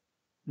know,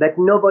 but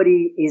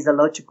nobody is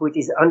allowed to put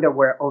his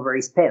underwear over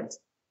his pants.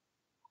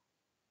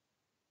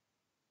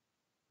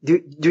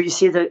 Do you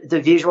see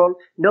the visual?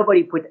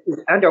 Nobody put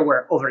his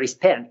underwear over his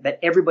pants, but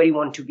everybody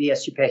want to be a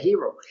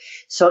superhero.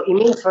 So it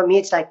means for me,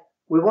 it's like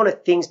we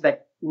want things,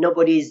 but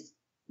nobody's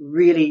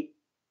really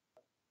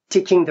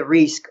taking the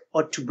risk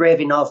or too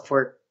brave enough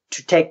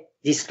to take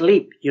this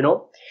leap, you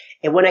know?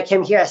 And when I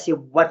came here, I said,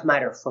 what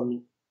matters for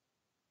me?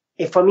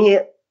 And for me,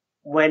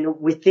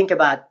 when we think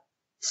about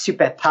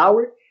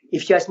superpower,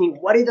 if you ask me,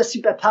 what is the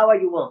superpower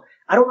you want?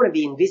 I don't want to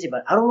be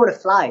invisible. I don't want to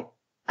fly.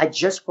 I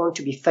just want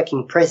to be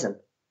fucking present.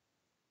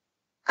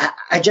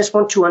 I just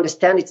want to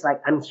understand it's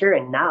like I'm here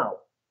and now.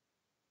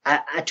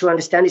 To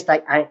understand it's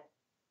like I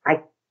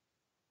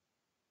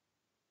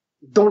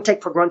don't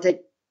take for granted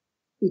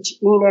each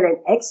inhale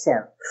and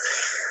exhale.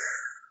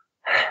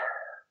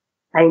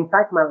 I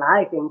impact my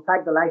life, I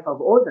impact the life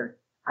of others.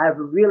 I have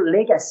a real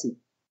legacy.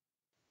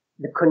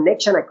 The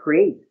connection I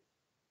create.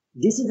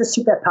 This is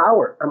the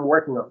superpower I'm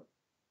working on.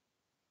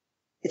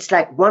 It's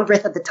like one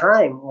breath at a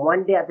time,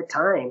 one day at a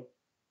time,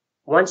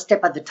 one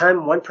step at a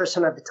time, one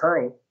person at a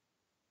time.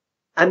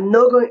 I'm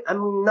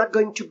not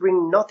going to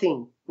bring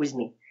nothing with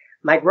me.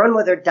 My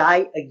grandmother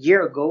died a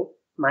year ago.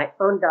 My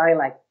aunt died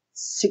like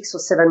 6 or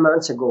 7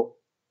 months ago.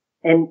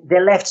 And they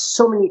left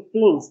so many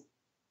things.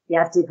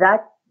 After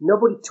that,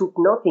 nobody took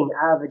nothing.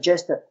 I have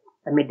just a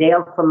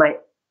medal from my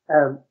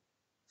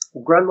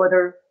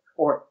grandmother.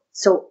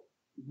 So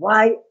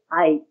why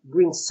I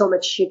bring so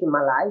much shit in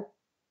my life?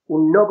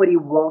 who nobody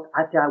wants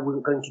after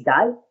I'm going to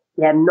die.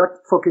 I'm not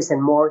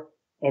focusing more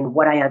on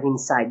what I have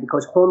inside,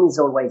 because home is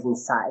always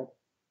inside.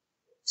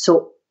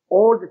 So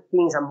all the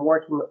things I'm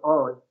working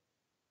on,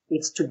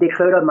 it's to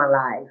declutter my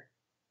life,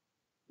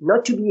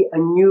 not to be a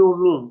new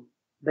me,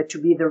 but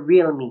to be the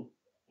real me.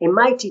 In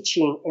my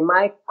teaching, in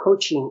my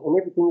coaching, and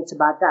everything, it's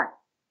about that.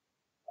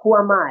 Who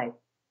am I?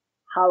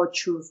 How I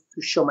choose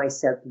to show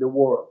myself to the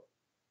world.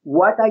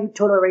 What are you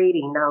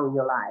tolerating now in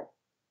your life?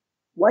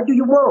 What do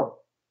you want?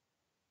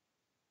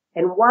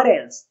 And what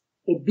else?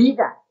 It be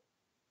that.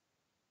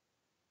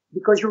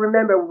 Because you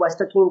remember we was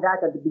talking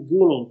that at the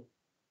beginning.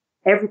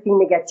 Everything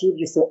negative,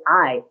 you say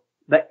I,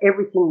 but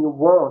everything you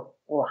want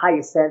or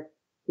higher self,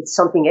 it's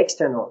something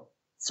external.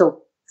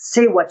 So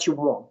say what you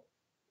want.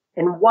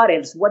 And what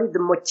else? What is the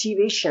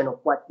motivation of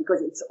what?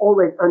 Because it's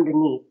always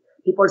underneath.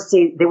 People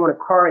say they want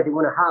a car, they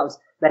want a house,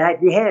 but at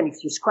the end,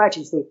 if you scratch,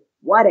 you say,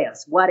 what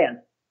else? What else?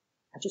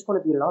 I just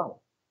want to be loved.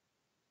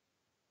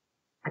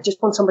 I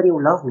just want somebody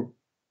who loves me.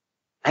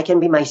 I can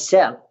be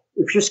myself.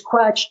 If you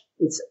scratch,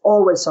 it's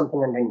always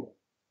something underneath.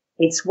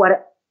 It's what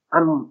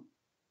I'm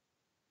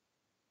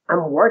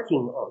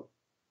working on.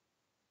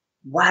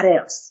 What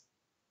else?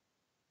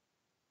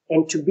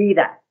 And to be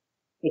that,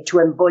 and to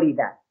embody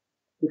that.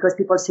 Because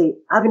people say,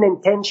 have an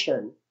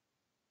intention.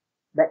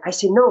 But I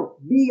say, no,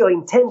 be your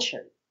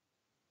intention.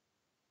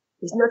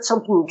 It's not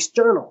something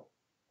external.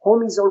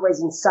 Home is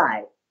always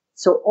inside.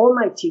 So all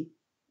my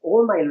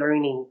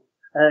learning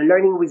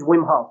with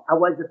Wim Hoff. I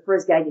was the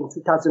first guy in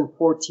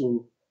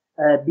 2014,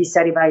 be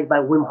certified by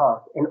Wim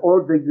Hoff and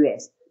all the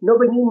US.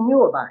 Nobody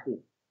knew about him.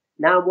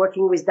 Now I'm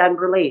working with Dan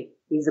Burley.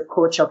 He's a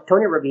coach of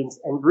Tony Robbins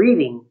and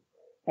breathing.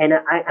 And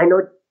I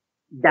know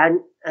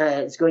Dan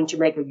is going to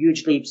make a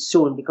huge leap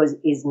soon, because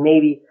he's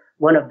maybe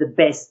one of the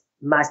best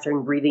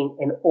mastering breathing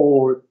in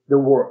all the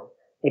world.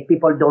 If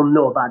people don't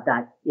know about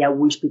that, I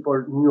wish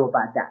people knew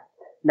about that.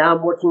 Now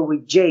I'm working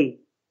with Jay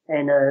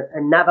and a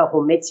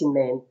Navajo medicine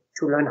man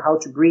to learn how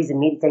to breathe and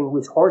meditate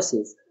with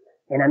horses.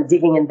 And I'm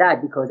digging in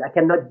that because I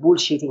cannot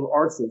bullshitting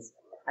horses.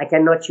 I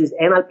cannot use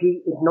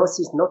NLP,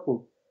 hypnosis,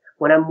 nothing.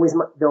 When I'm with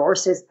the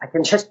horses, I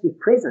can just be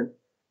present.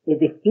 If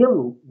they feel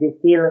me, they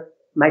feel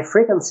my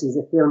frequencies,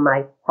 they feel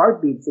my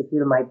heartbeats, they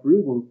feel my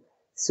breathing.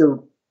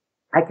 So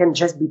I can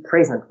just be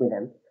present with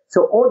them.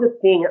 So all the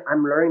thing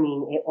I'm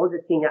learning and all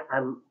the thing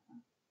I'm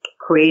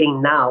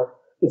creating now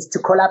is to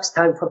collapse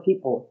time for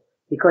people,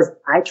 because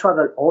I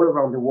travel all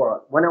around the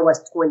world. When I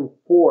was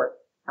 24,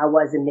 I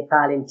was in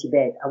Nepal and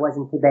Tibet. I was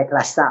in Tibet,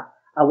 Lhasa.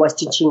 I was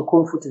teaching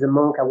Kung Fu to the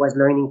monk. I was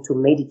learning to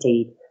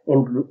meditate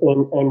in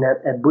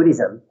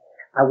Buddhism.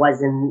 I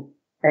was in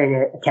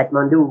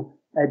Kathmandu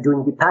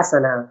doing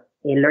Vipassana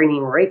and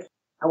learning Reiki.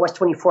 I was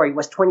 24. It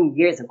was 20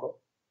 years ago.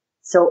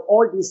 So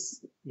all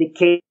this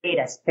decade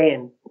I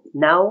spent,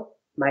 now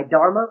my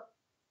Dharma,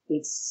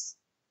 it's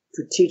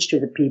to teach to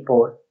the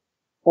people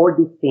all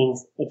these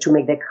things and to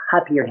make them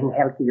happier and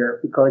healthier.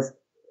 Because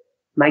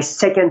my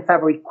second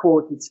favorite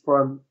quote is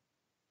from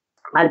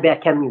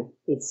Albert Camus.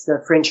 It's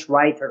a French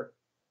writer.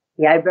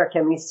 Albert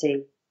Camus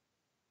say,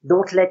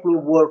 "Don't let me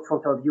walk in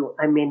front of you,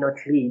 I may not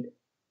lead.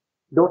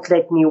 Don't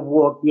let me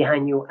walk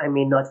behind you, I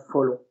may not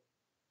follow.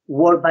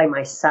 Walk by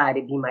my side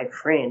and be my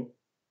friend."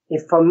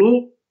 And for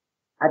me,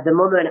 at the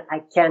moment, I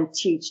can't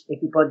teach the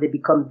people they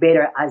become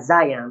better as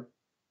I am.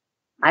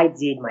 I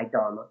did my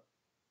Dharma.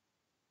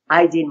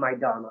 I did my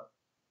Dharma.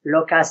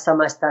 Loka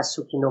samasta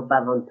sukhino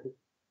bhavantu.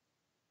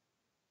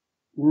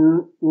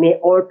 May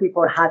all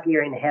people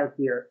happier and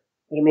healthier.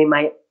 And may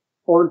my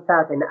own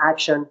thought and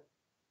action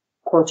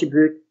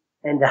contribute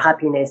in the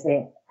happiness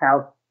and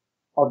health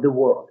of the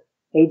world.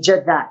 It's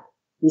just that.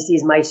 This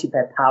is my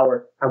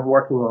superpower I'm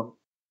working on.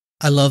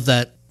 I love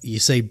that you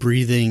say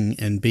breathing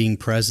and being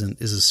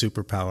present is a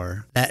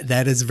superpower.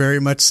 That is very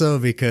much so,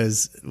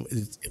 because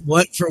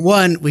for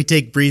one, we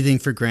take breathing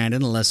for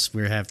granted unless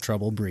we have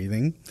trouble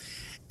breathing.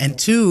 And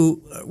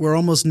two, we're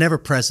almost never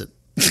present.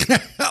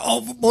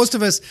 Most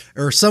of us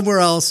are somewhere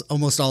else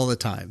almost all the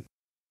time.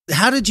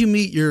 How did you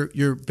meet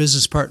your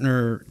business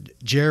partner,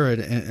 Jared,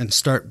 and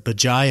start Be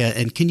Jaya?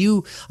 And can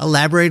you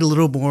elaborate a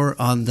little more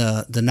on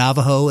the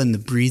Navajo and the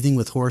breathing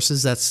with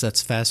horses?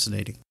 That's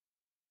fascinating.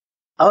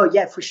 Oh,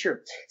 yeah, for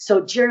sure.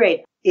 So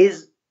Jared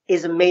is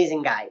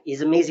amazing guy.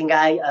 He's amazing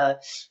guy.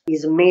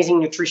 He's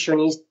amazing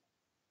nutritionist,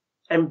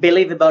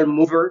 unbelievable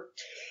mover.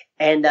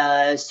 And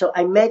so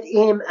I met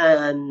him,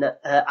 and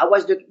I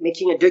was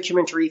making a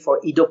documentary for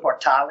Ido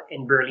Portal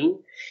in Berlin.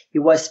 It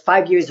was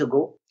 5 years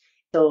ago.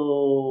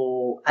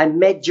 So I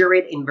met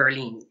Jared in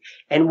Berlin,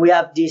 and we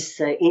have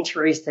this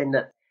interest in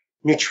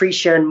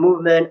nutrition,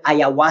 movement,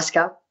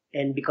 ayahuasca.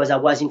 And because I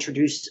was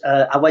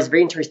I was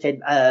very interested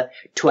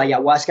to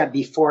ayahuasca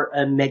before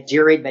I met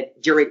Jared, but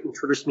Jared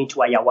introduced me to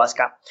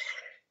ayahuasca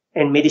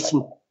and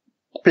medicine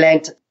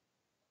plant.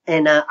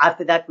 And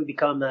after that, we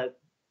become a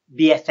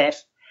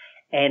BFF.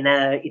 And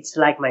it's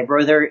like my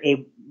brother.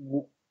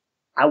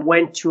 I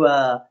went to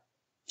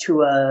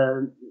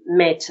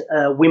meet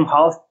Wim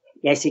Hoff.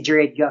 I said,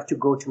 Jared, you have to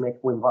go to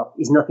meet Wim Hof.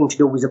 It's nothing to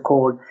do with the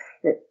cold.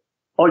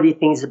 All these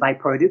things are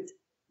byproduct.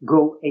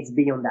 Go, it's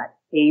beyond that.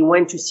 He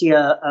went to see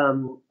a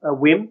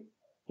Wim.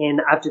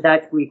 And after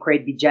that, we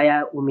create Be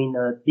Jaya, who mean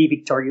be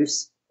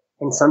victorious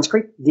in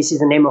Sanskrit. This is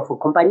the name of a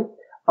company.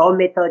 Our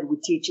method we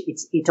teach,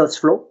 it's ethos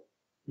flow,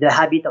 the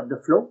habit of the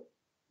flow.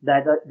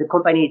 The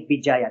company is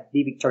Be Jaya,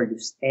 be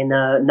victorious. And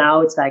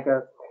now it's like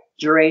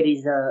Jared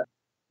is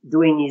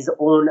doing his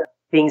own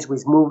things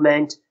with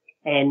movement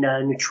and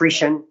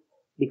nutrition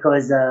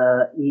because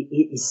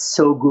he is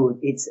so good.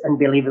 It's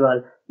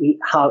unbelievable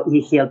how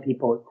he heals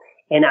people.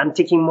 And I'm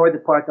taking more the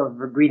part of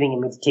breathing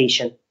and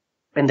meditation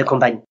in the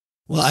company.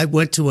 Well, I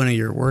went to one of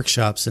your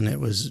workshops, and it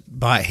was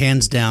by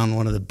hands down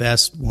one of the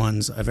best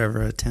ones I've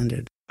ever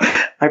attended.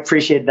 I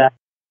appreciate that.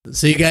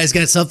 So you guys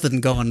got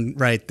something going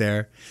right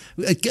there.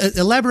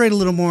 Elaborate a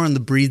little more on the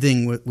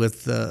breathing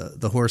with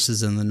the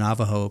horses and the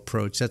Navajo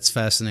approach. That's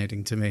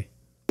fascinating to me.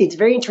 It's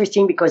very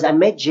interesting because I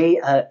met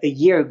Jay a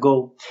year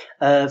ago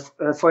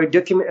for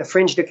a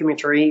French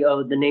documentary.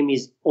 The name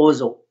is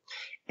Ozo.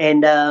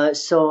 And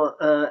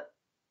so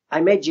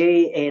I met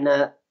Jay,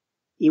 and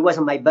he was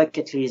on my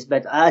bucket list.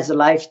 But as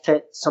life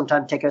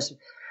sometimes takes us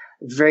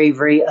very,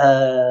 very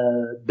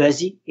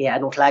busy. Yeah, I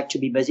don't like to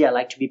be busy. I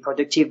like to be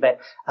productive, but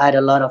I had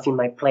a lot of in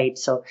my plate.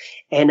 So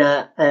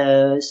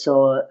a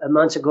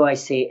month ago, I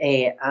say,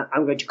 hey,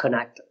 I'm going to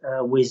connect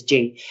with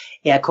Jay.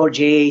 Yeah, I called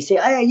Jay. He say,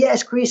 hey,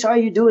 yes, Chris, how are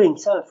you doing?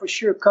 So for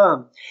sure,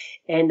 come.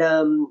 And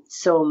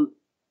so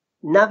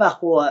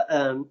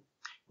Navajo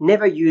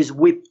never use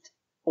whipped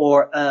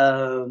or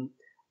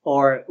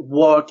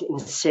walk in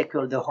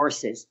circle the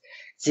horses.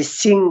 They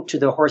sing to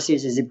the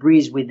horses as they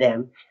breathe with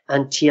them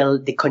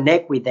until they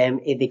connect with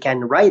them and they can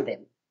ride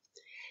them.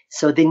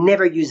 So they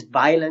never use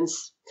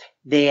violence.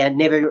 They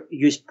never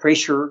use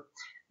pressure.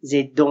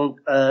 They don't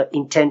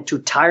intend to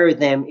tire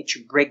them and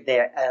to break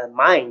their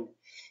mind.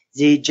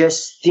 They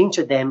just sing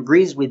to them,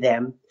 breathe with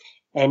them,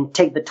 and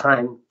take the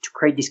time to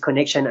create this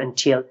connection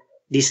until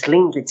this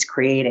link gets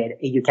created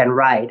and you can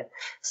ride.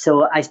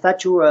 So I start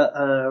to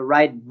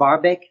ride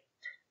bareback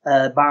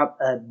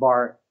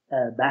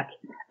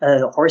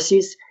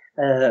horses,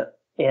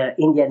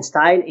 Indian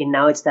style. And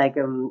now it's like,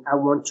 I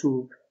want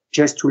to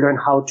learn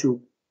how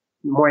to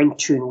more in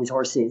tune with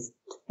horses.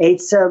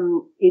 It's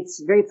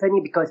very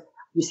funny because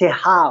you say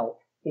how.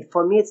 And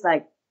for me, it's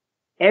like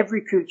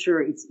every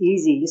culture, it's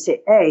easy. You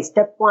say, hey,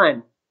 step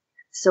one.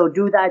 So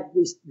do that,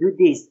 do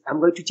this. I'm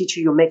going to teach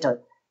you your method.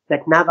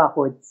 But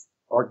Navajo, it's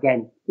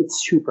organic.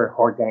 It's super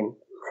organic.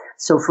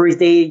 So first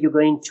day, you're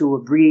going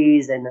to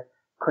breathe and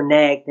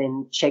connect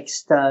and check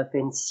stuff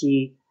and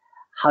see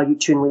how you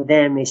tune with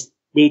them. Is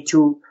day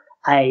two,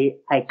 I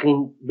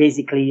clean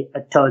basically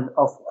a ton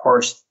of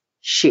horse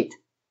shit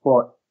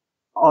for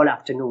all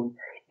afternoon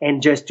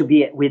and just to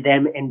be with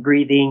them and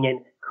breathing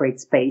and create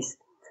space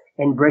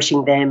and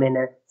brushing them and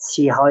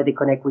see how they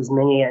connect with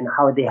me and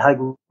how they hug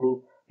me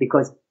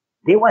because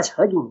they was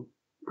hugging me,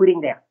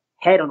 putting their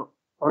head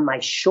on my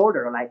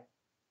shoulder like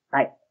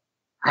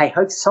I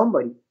hug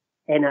somebody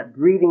and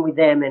breathing with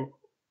them. And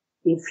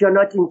if you're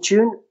not in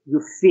tune,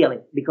 you feel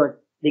it because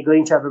they're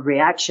going to have a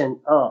reaction.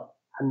 Oh,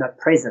 I'm not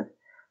present.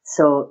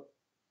 So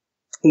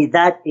is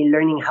that in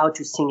learning how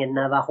to sing in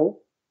Navajo?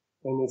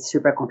 And it's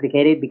super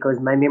complicated because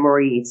my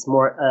memory is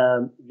more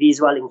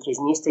visual and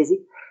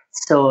kinesthetic.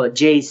 So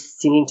Jay is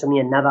singing to me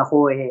in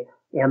Navajo and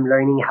I'm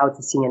learning how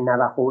to sing in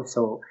Navajo.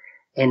 So,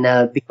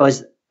 and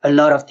because a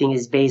lot of things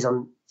is based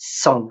on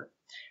song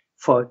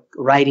for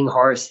riding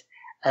horse,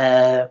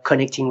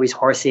 connecting with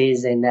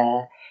horses and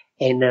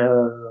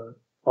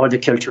all the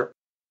culture.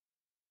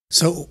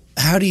 So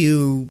how do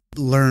you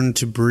learn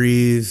to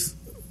breathe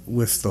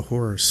with the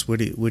horse? What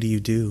do you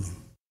do?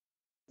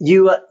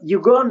 You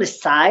go on the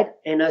side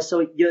and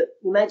so you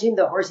imagine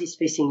the horse is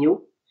facing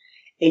you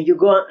and you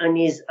go on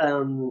his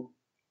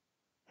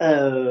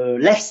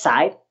left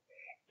side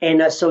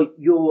and so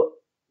you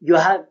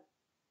have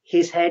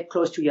his head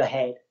close to your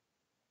head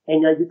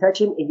and you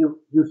touch him and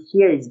you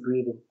hear his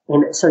breathing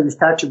and so you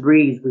start to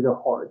breathe with the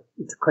horse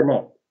to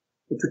connect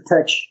to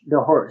touch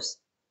the horse.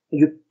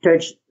 You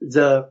touch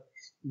the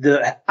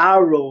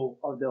arrow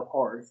of the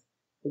horse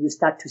and you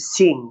start to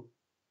sing.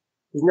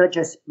 It's not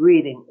just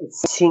breathing,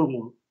 it's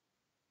singing.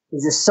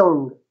 It's a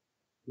song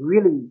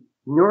really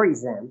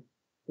nourishes them,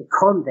 it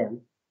calms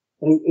them.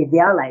 They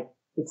are like,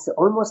 it's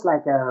almost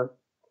like a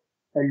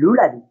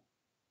lullaby.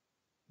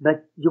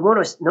 But you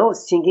want to know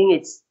singing,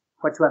 it's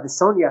for to have a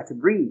song, you have to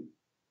breathe.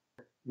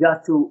 You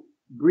have to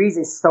breathe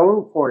a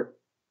song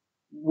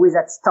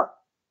without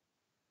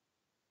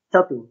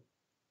stopping.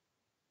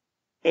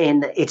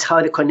 And it's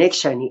how the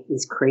connection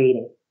is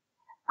created.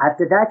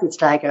 After that, it's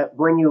like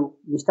when you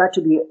start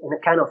to be in a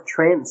kind of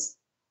trance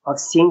of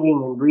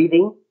singing and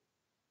breathing,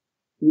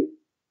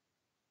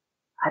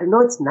 I don't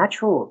know, it's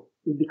natural.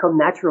 It becomes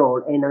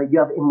natural and you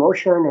have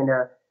emotion and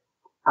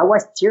I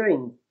was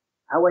tearing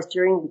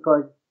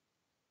because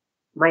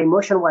my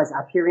emotion was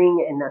appearing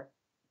in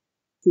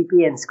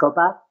Tipi and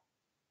Scopa,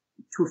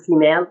 two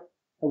female.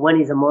 One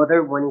is a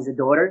mother, one is a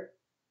daughter.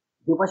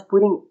 They was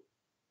putting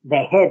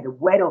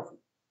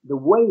the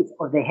weight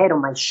of the head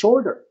on my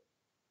shoulder.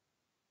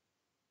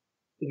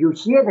 You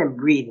hear them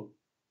breathing.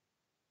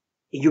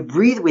 You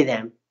breathe with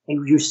them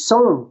and you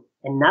song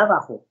in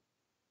Navajo.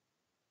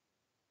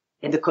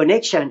 And the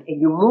connection, and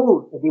you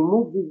move, and they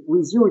move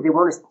with you, they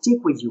want to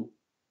stick with you.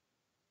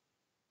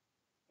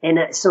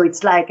 And so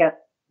it's like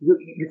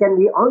you can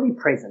be only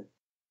present.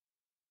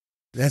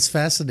 That's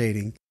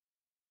fascinating.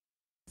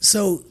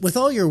 So with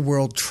all your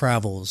world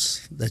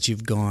travels that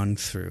you've gone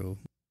through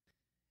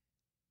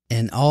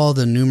and all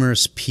the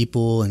numerous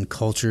people and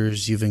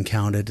cultures you've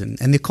encountered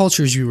and the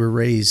cultures you were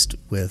raised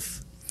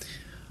with,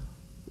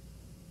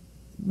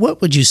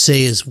 what would you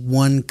say is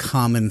one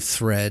common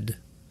thread?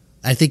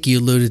 I think you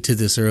alluded to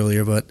this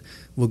earlier, but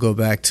we'll go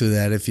back to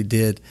that if you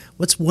did.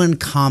 What's one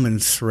common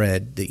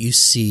thread that you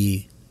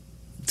see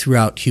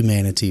throughout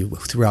humanity,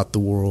 throughout the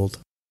world?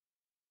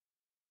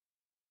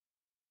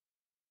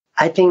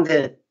 I think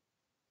that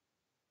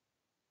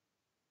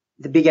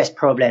the biggest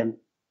problem,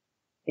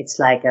 it's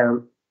like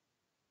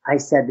I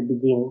said at the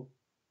beginning,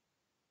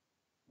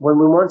 when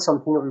we want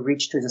something, we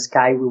reach to the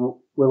sky, we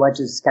watch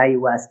the sky,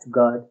 we ask to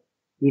God,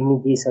 give me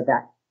this or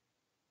that.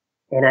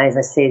 And as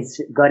I said,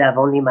 God have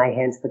only my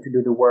hands for to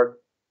do the work,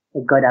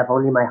 and God have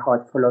only my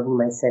heart for loving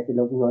myself and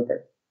loving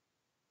others.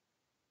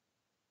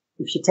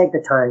 If you take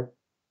the time,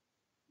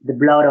 the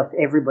blood of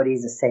everybody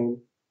is the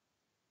same.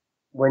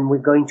 When we're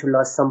going to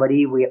lose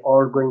somebody, we're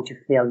all going to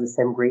feel the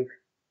same grief.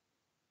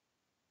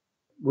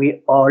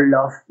 We all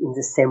love in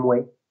the same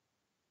way.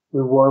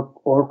 We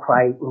all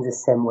cry in the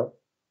same way.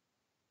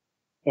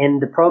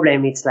 And the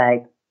problem, it's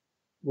like,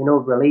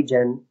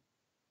 religion,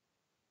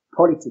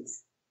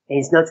 politics. And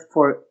it's not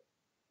for,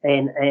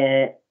 and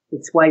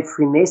it's why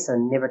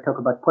Freemason never talk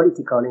about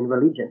political in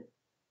religion.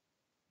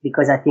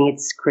 Because I think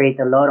it's create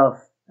a lot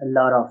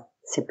of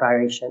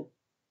separation.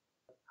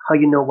 How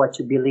you know what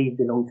you believe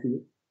belong to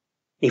you.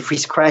 If we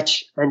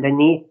scratch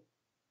underneath,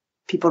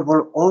 people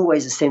want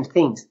always the same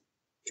things.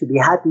 To be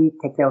happy,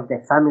 take care of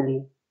their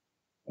family,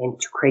 and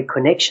to create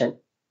connection.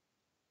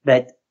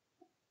 But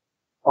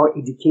our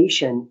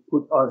education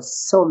put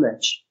us so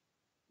much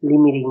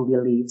limiting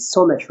beliefs,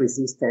 so much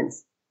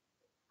resistance.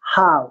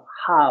 How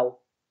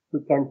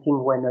we can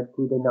think we're not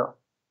good enough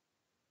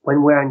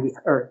when we're on this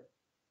earth?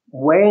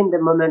 Where in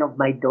the moment of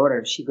my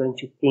daughter she going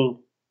to think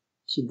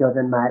she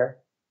doesn't matter?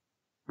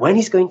 When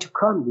is going to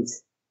come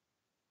this?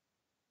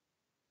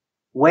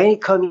 When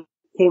it came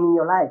in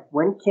your life?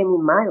 When it came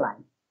in my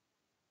life?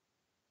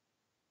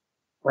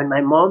 When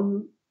my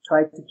mom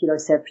tried to kill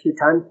herself a few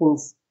times,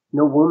 thinks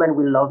no woman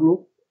will love me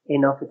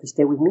enough to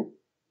stay with me.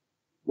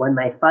 When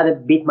my father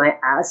beat my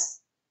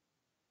ass,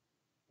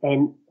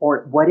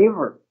 or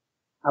whatever.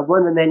 I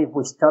wonder, man, if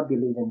we stop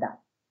believing that.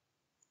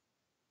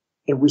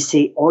 If we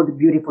say all the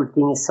beautiful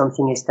things is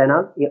something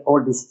external,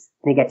 all these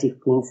negative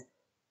things,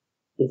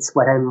 it's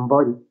what I'm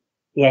embodied.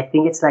 Yeah, I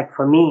think it's like,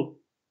 for me,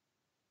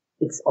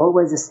 it's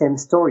always the same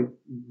story,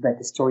 but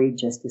the story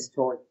is just a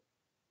story.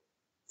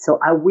 So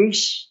I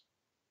wish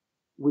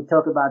we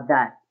talk about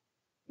that.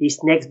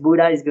 This next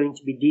Buddha is going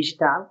to be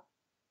digital.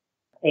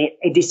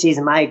 And this is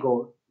my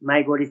goal.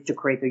 My goal is to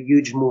create a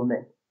huge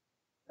movement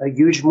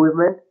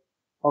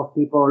of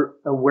people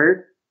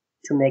aware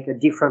to make a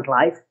different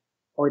life,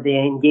 or they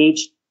are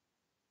engaged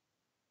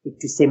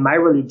to say my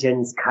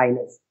religion is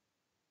kindness.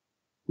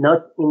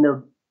 Not in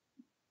the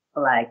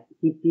like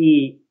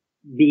hippie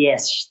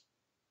BS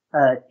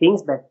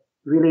things, but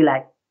really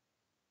like,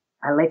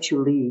 I let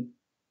you live.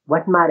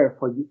 What matter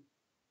for you?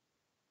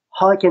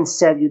 How I can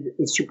serve you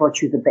and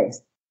support you the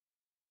best.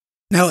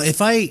 Now,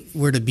 if I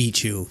were to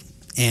meet you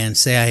and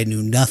say I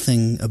knew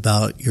nothing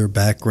about your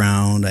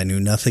background, I knew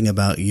nothing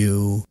about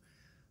you,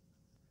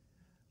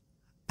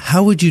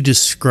 how would you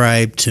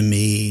describe to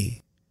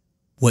me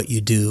what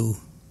you do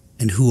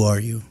and who are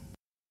you?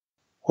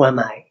 Who am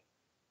I?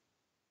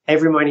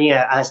 Every morning I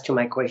ask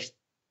to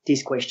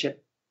this question.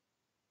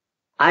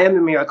 I am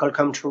a miracle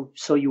come true,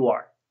 so you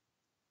are.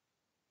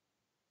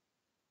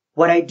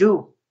 What I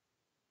do,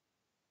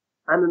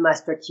 I'm a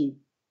master key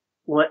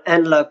who will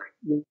unlock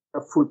your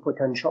full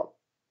potential.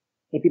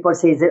 And people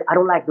say that I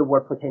don't like the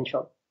word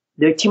potential.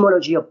 The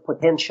etymology of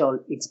potential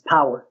is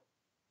power.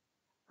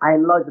 I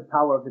unlock the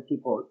power of the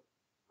people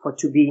for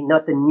to be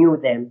not the new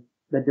them,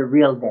 but the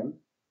real them.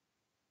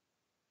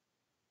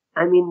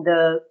 I mean,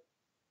 the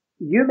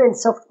human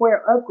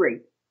software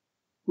upgrade.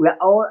 We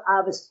all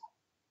have a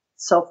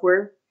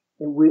software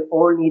and we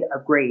all need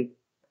upgrade.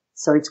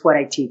 So it's what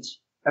I teach.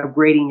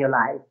 Upgrading your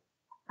life.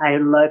 I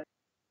unlock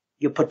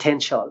your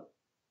potential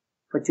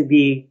for to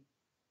be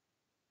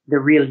the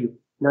real you,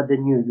 not the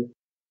new you.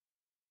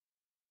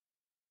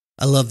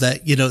 I love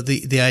that.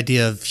 The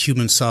idea of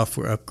human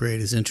software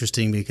upgrade is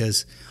interesting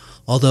because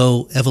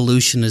although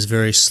evolution is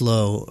very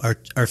slow,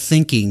 our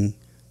thinking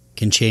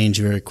can change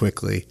very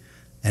quickly,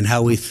 and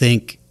how we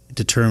think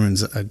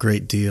determines a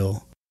great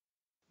deal.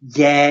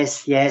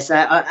 Yes.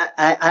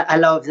 I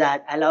love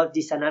that. I love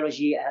this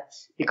analogy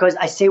because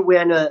I say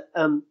we're in a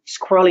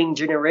scrolling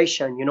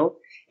generation.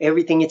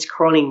 Everything is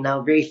scrolling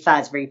now very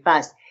fast.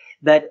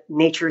 But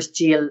nature is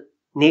still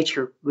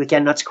nature. We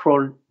cannot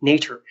scroll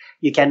nature.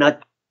 You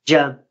cannot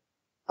jump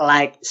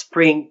like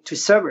spring to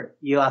summer.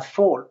 You have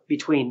fall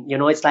between.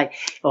 It's like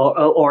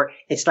or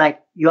it's like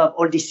you have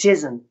all the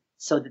season.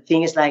 So the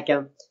thing is like,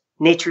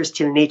 nature is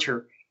still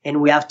nature,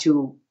 and we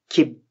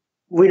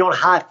don't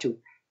have to.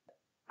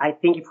 I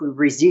think if we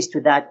resist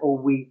to that,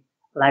 or we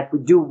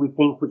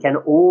think we can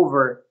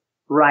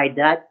override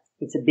that,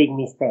 it's a big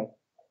mistake.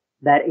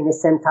 But in the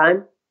same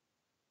time,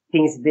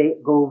 things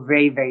go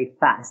very, very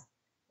fast.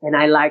 And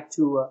I like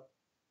to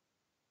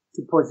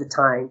pause the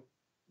time,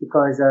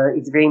 because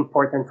it's very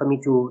important for me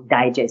to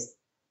digest.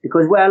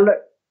 Because we're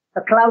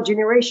a cloud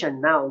generation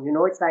now,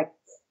 it's like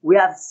we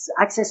have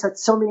access to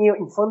so many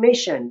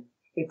information.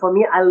 And for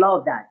me, I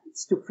love that.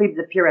 It's to flip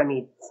the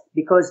pyramid,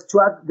 because to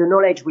have the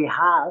knowledge we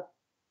have,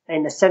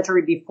 and a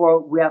century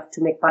before, we have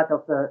to make part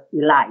of the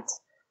elite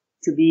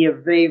to be a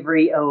very,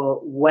 very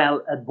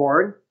well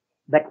born.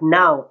 But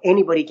now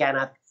anybody can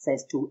have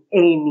access to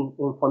any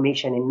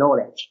information and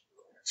knowledge.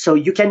 So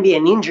you can be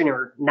an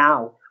engineer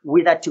now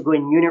without to go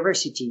in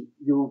university.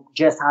 You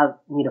just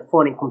need a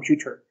phone and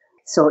computer.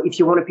 So if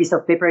you want a piece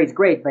of paper, it's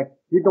great, but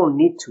you don't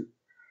need to.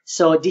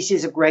 So this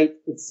is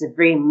it's a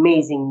very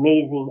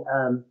amazing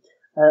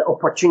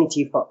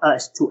opportunity for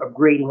us to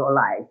upgrading our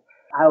life.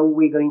 How are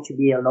we going to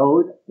be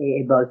able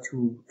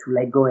to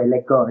let go and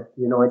let God?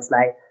 It's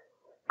like,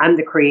 I'm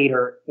the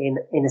creator, and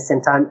in the same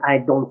time, I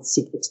don't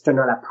seek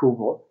external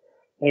approval,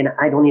 and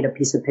I don't need a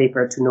piece of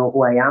paper to know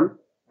who I am.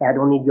 I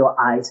don't need your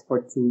eyes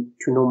to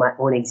know my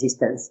own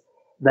existence,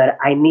 but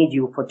I need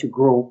you to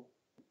grow,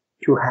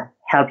 to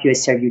help you and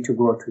serve you to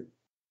grow too.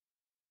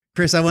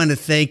 Chris, I want to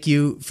thank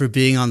you for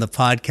being on the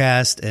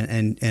podcast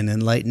and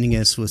enlightening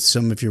us with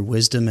some of your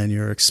wisdom and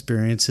your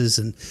experiences.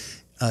 And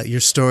your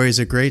story is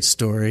a great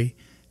story,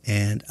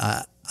 and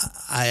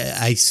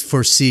I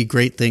foresee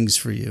great things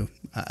for you.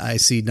 I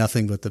see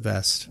nothing but the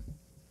best.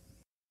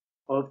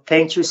 Well,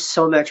 thank you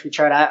so much,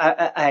 Richard.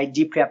 I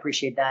deeply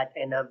appreciate that.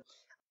 And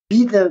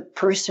be the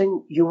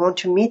person you want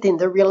to meet in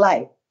the real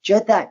life.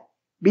 Just that.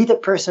 Be the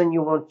person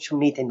you want to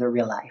meet in the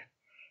real life.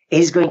 It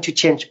is going to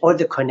change all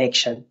the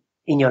connection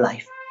in your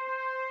life.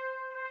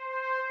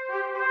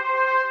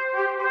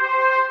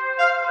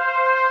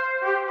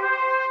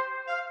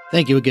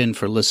 Thank you again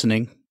for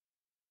listening.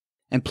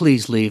 And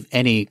please leave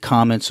any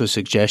comments or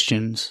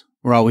suggestions.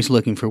 We're always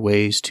looking for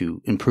ways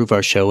to improve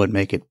our show and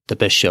make it the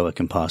best show it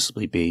can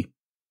possibly be.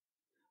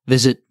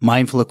 Visit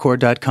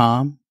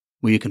mindfulaccord.com,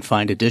 where you can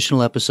find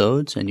additional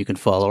episodes and you can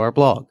follow our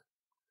blog.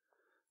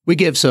 We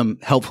give some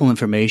helpful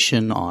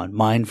information on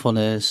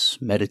mindfulness,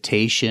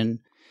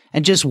 meditation,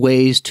 and just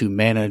ways to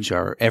manage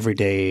our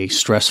everyday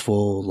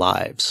stressful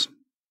lives.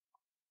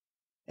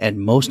 And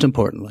most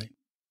importantly,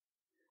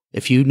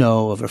 if you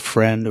know of a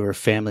friend or a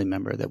family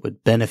member that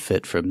would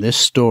benefit from this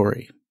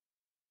story,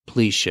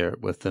 please share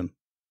it with them.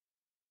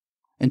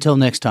 Until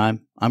next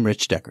time, I'm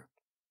Rich Decker.